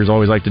cheerleaders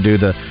always like to do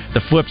the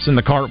flips and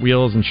the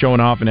cartwheels and showing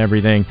off and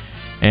everything,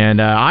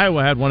 and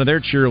Iowa had one of their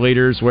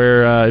cheerleaders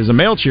where it was a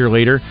male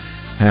cheerleader.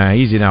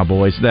 Easy now,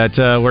 boys. That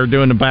we're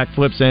doing the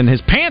backflips, and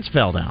his pants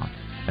fell down.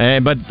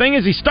 But the thing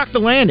is, he stuck the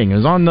landing. It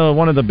was on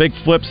one of the big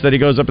flips that he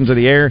goes up into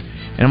the air.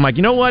 And I'm like,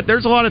 you know what?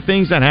 There's a lot of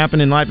things that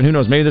happen in life, and who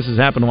knows, maybe this has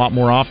happened a lot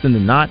more often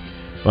than not.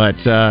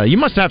 But you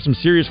must have some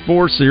serious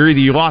force, or either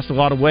you lost a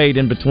lot of weight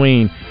in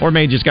between, or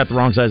maybe just got the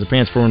wrong size of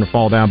pants for him to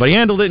fall down. But he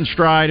handled it in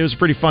stride. It was a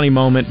pretty funny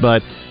moment,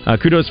 but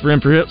kudos for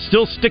him for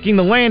still sticking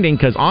the landing,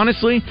 because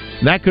honestly,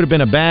 that could have been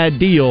a bad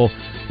deal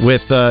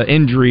with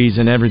injuries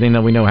and everything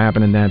that we know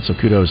happened in that, so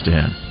kudos to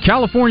him.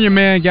 California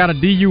man got a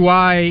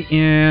DUI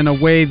in a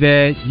way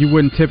that you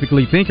wouldn't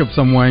typically think of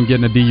someone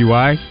getting a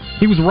DUI.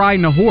 He was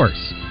riding a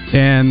horse,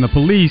 and the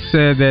police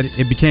said that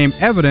it became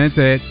evident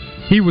that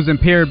he was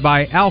impaired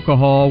by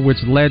alcohol, which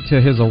led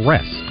to his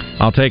arrest.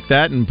 I'll take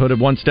that and put it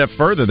one step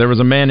further. There was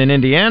a man in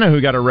Indiana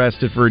who got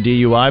arrested for a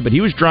DUI, but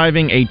he was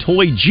driving a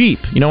toy Jeep,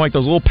 like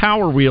those little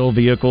Power Wheel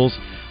vehicles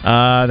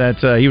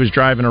that he was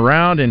driving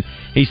around, and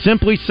he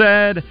simply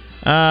said,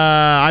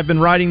 I've been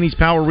riding these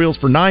Power Wheels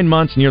for 9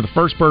 months, and you're the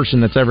first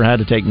person that's ever had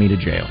to take me to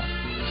jail.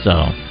 So,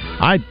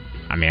 I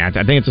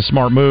think it's a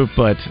smart move,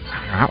 but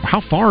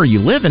how far are you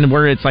living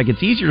where it's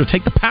easier to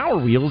take the Power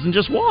Wheels and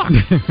just walk?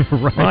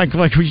 Right.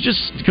 Like we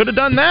just could have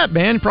done that,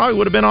 man. Probably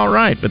would have been all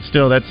right, but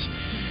still,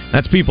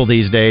 that's people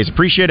these days.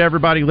 Appreciate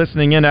everybody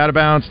listening in to Out of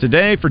Bounds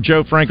today. For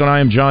Joe Franklin,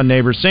 I am John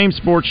Neighbors. Same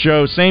sports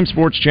show, same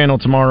sports channel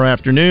tomorrow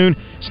afternoon.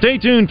 Stay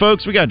tuned,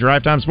 folks. We got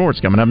Drive Time Sports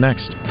coming up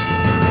next.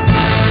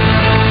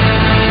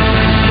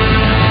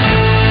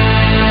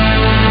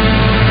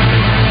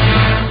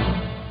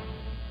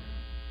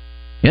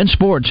 In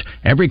sports,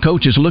 every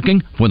coach is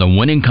looking for the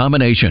winning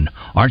combination.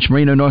 Arch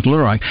Marine in North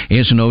Little Rock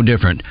is no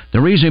different. The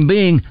reason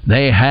being,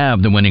 they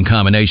have the winning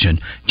combination.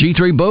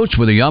 G3 boats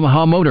with a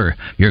Yamaha motor.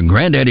 Your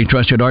granddaddy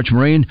trusted Arch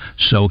Marine,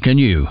 so can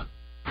you.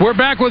 We're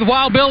back with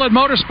Wild Bill at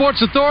Motorsports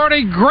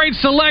Authority. Great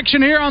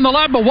selection here on the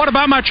lot, but what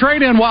about my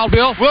trade-in, Wild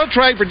Bill? We'll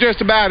trade for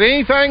just about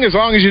anything as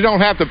long as you don't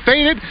have to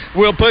feed it.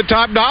 We'll put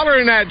top dollar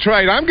in that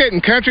trade. I'm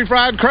getting country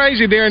fried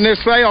crazy during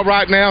this sale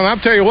right now, and I'll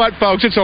tell you what, folks, it's a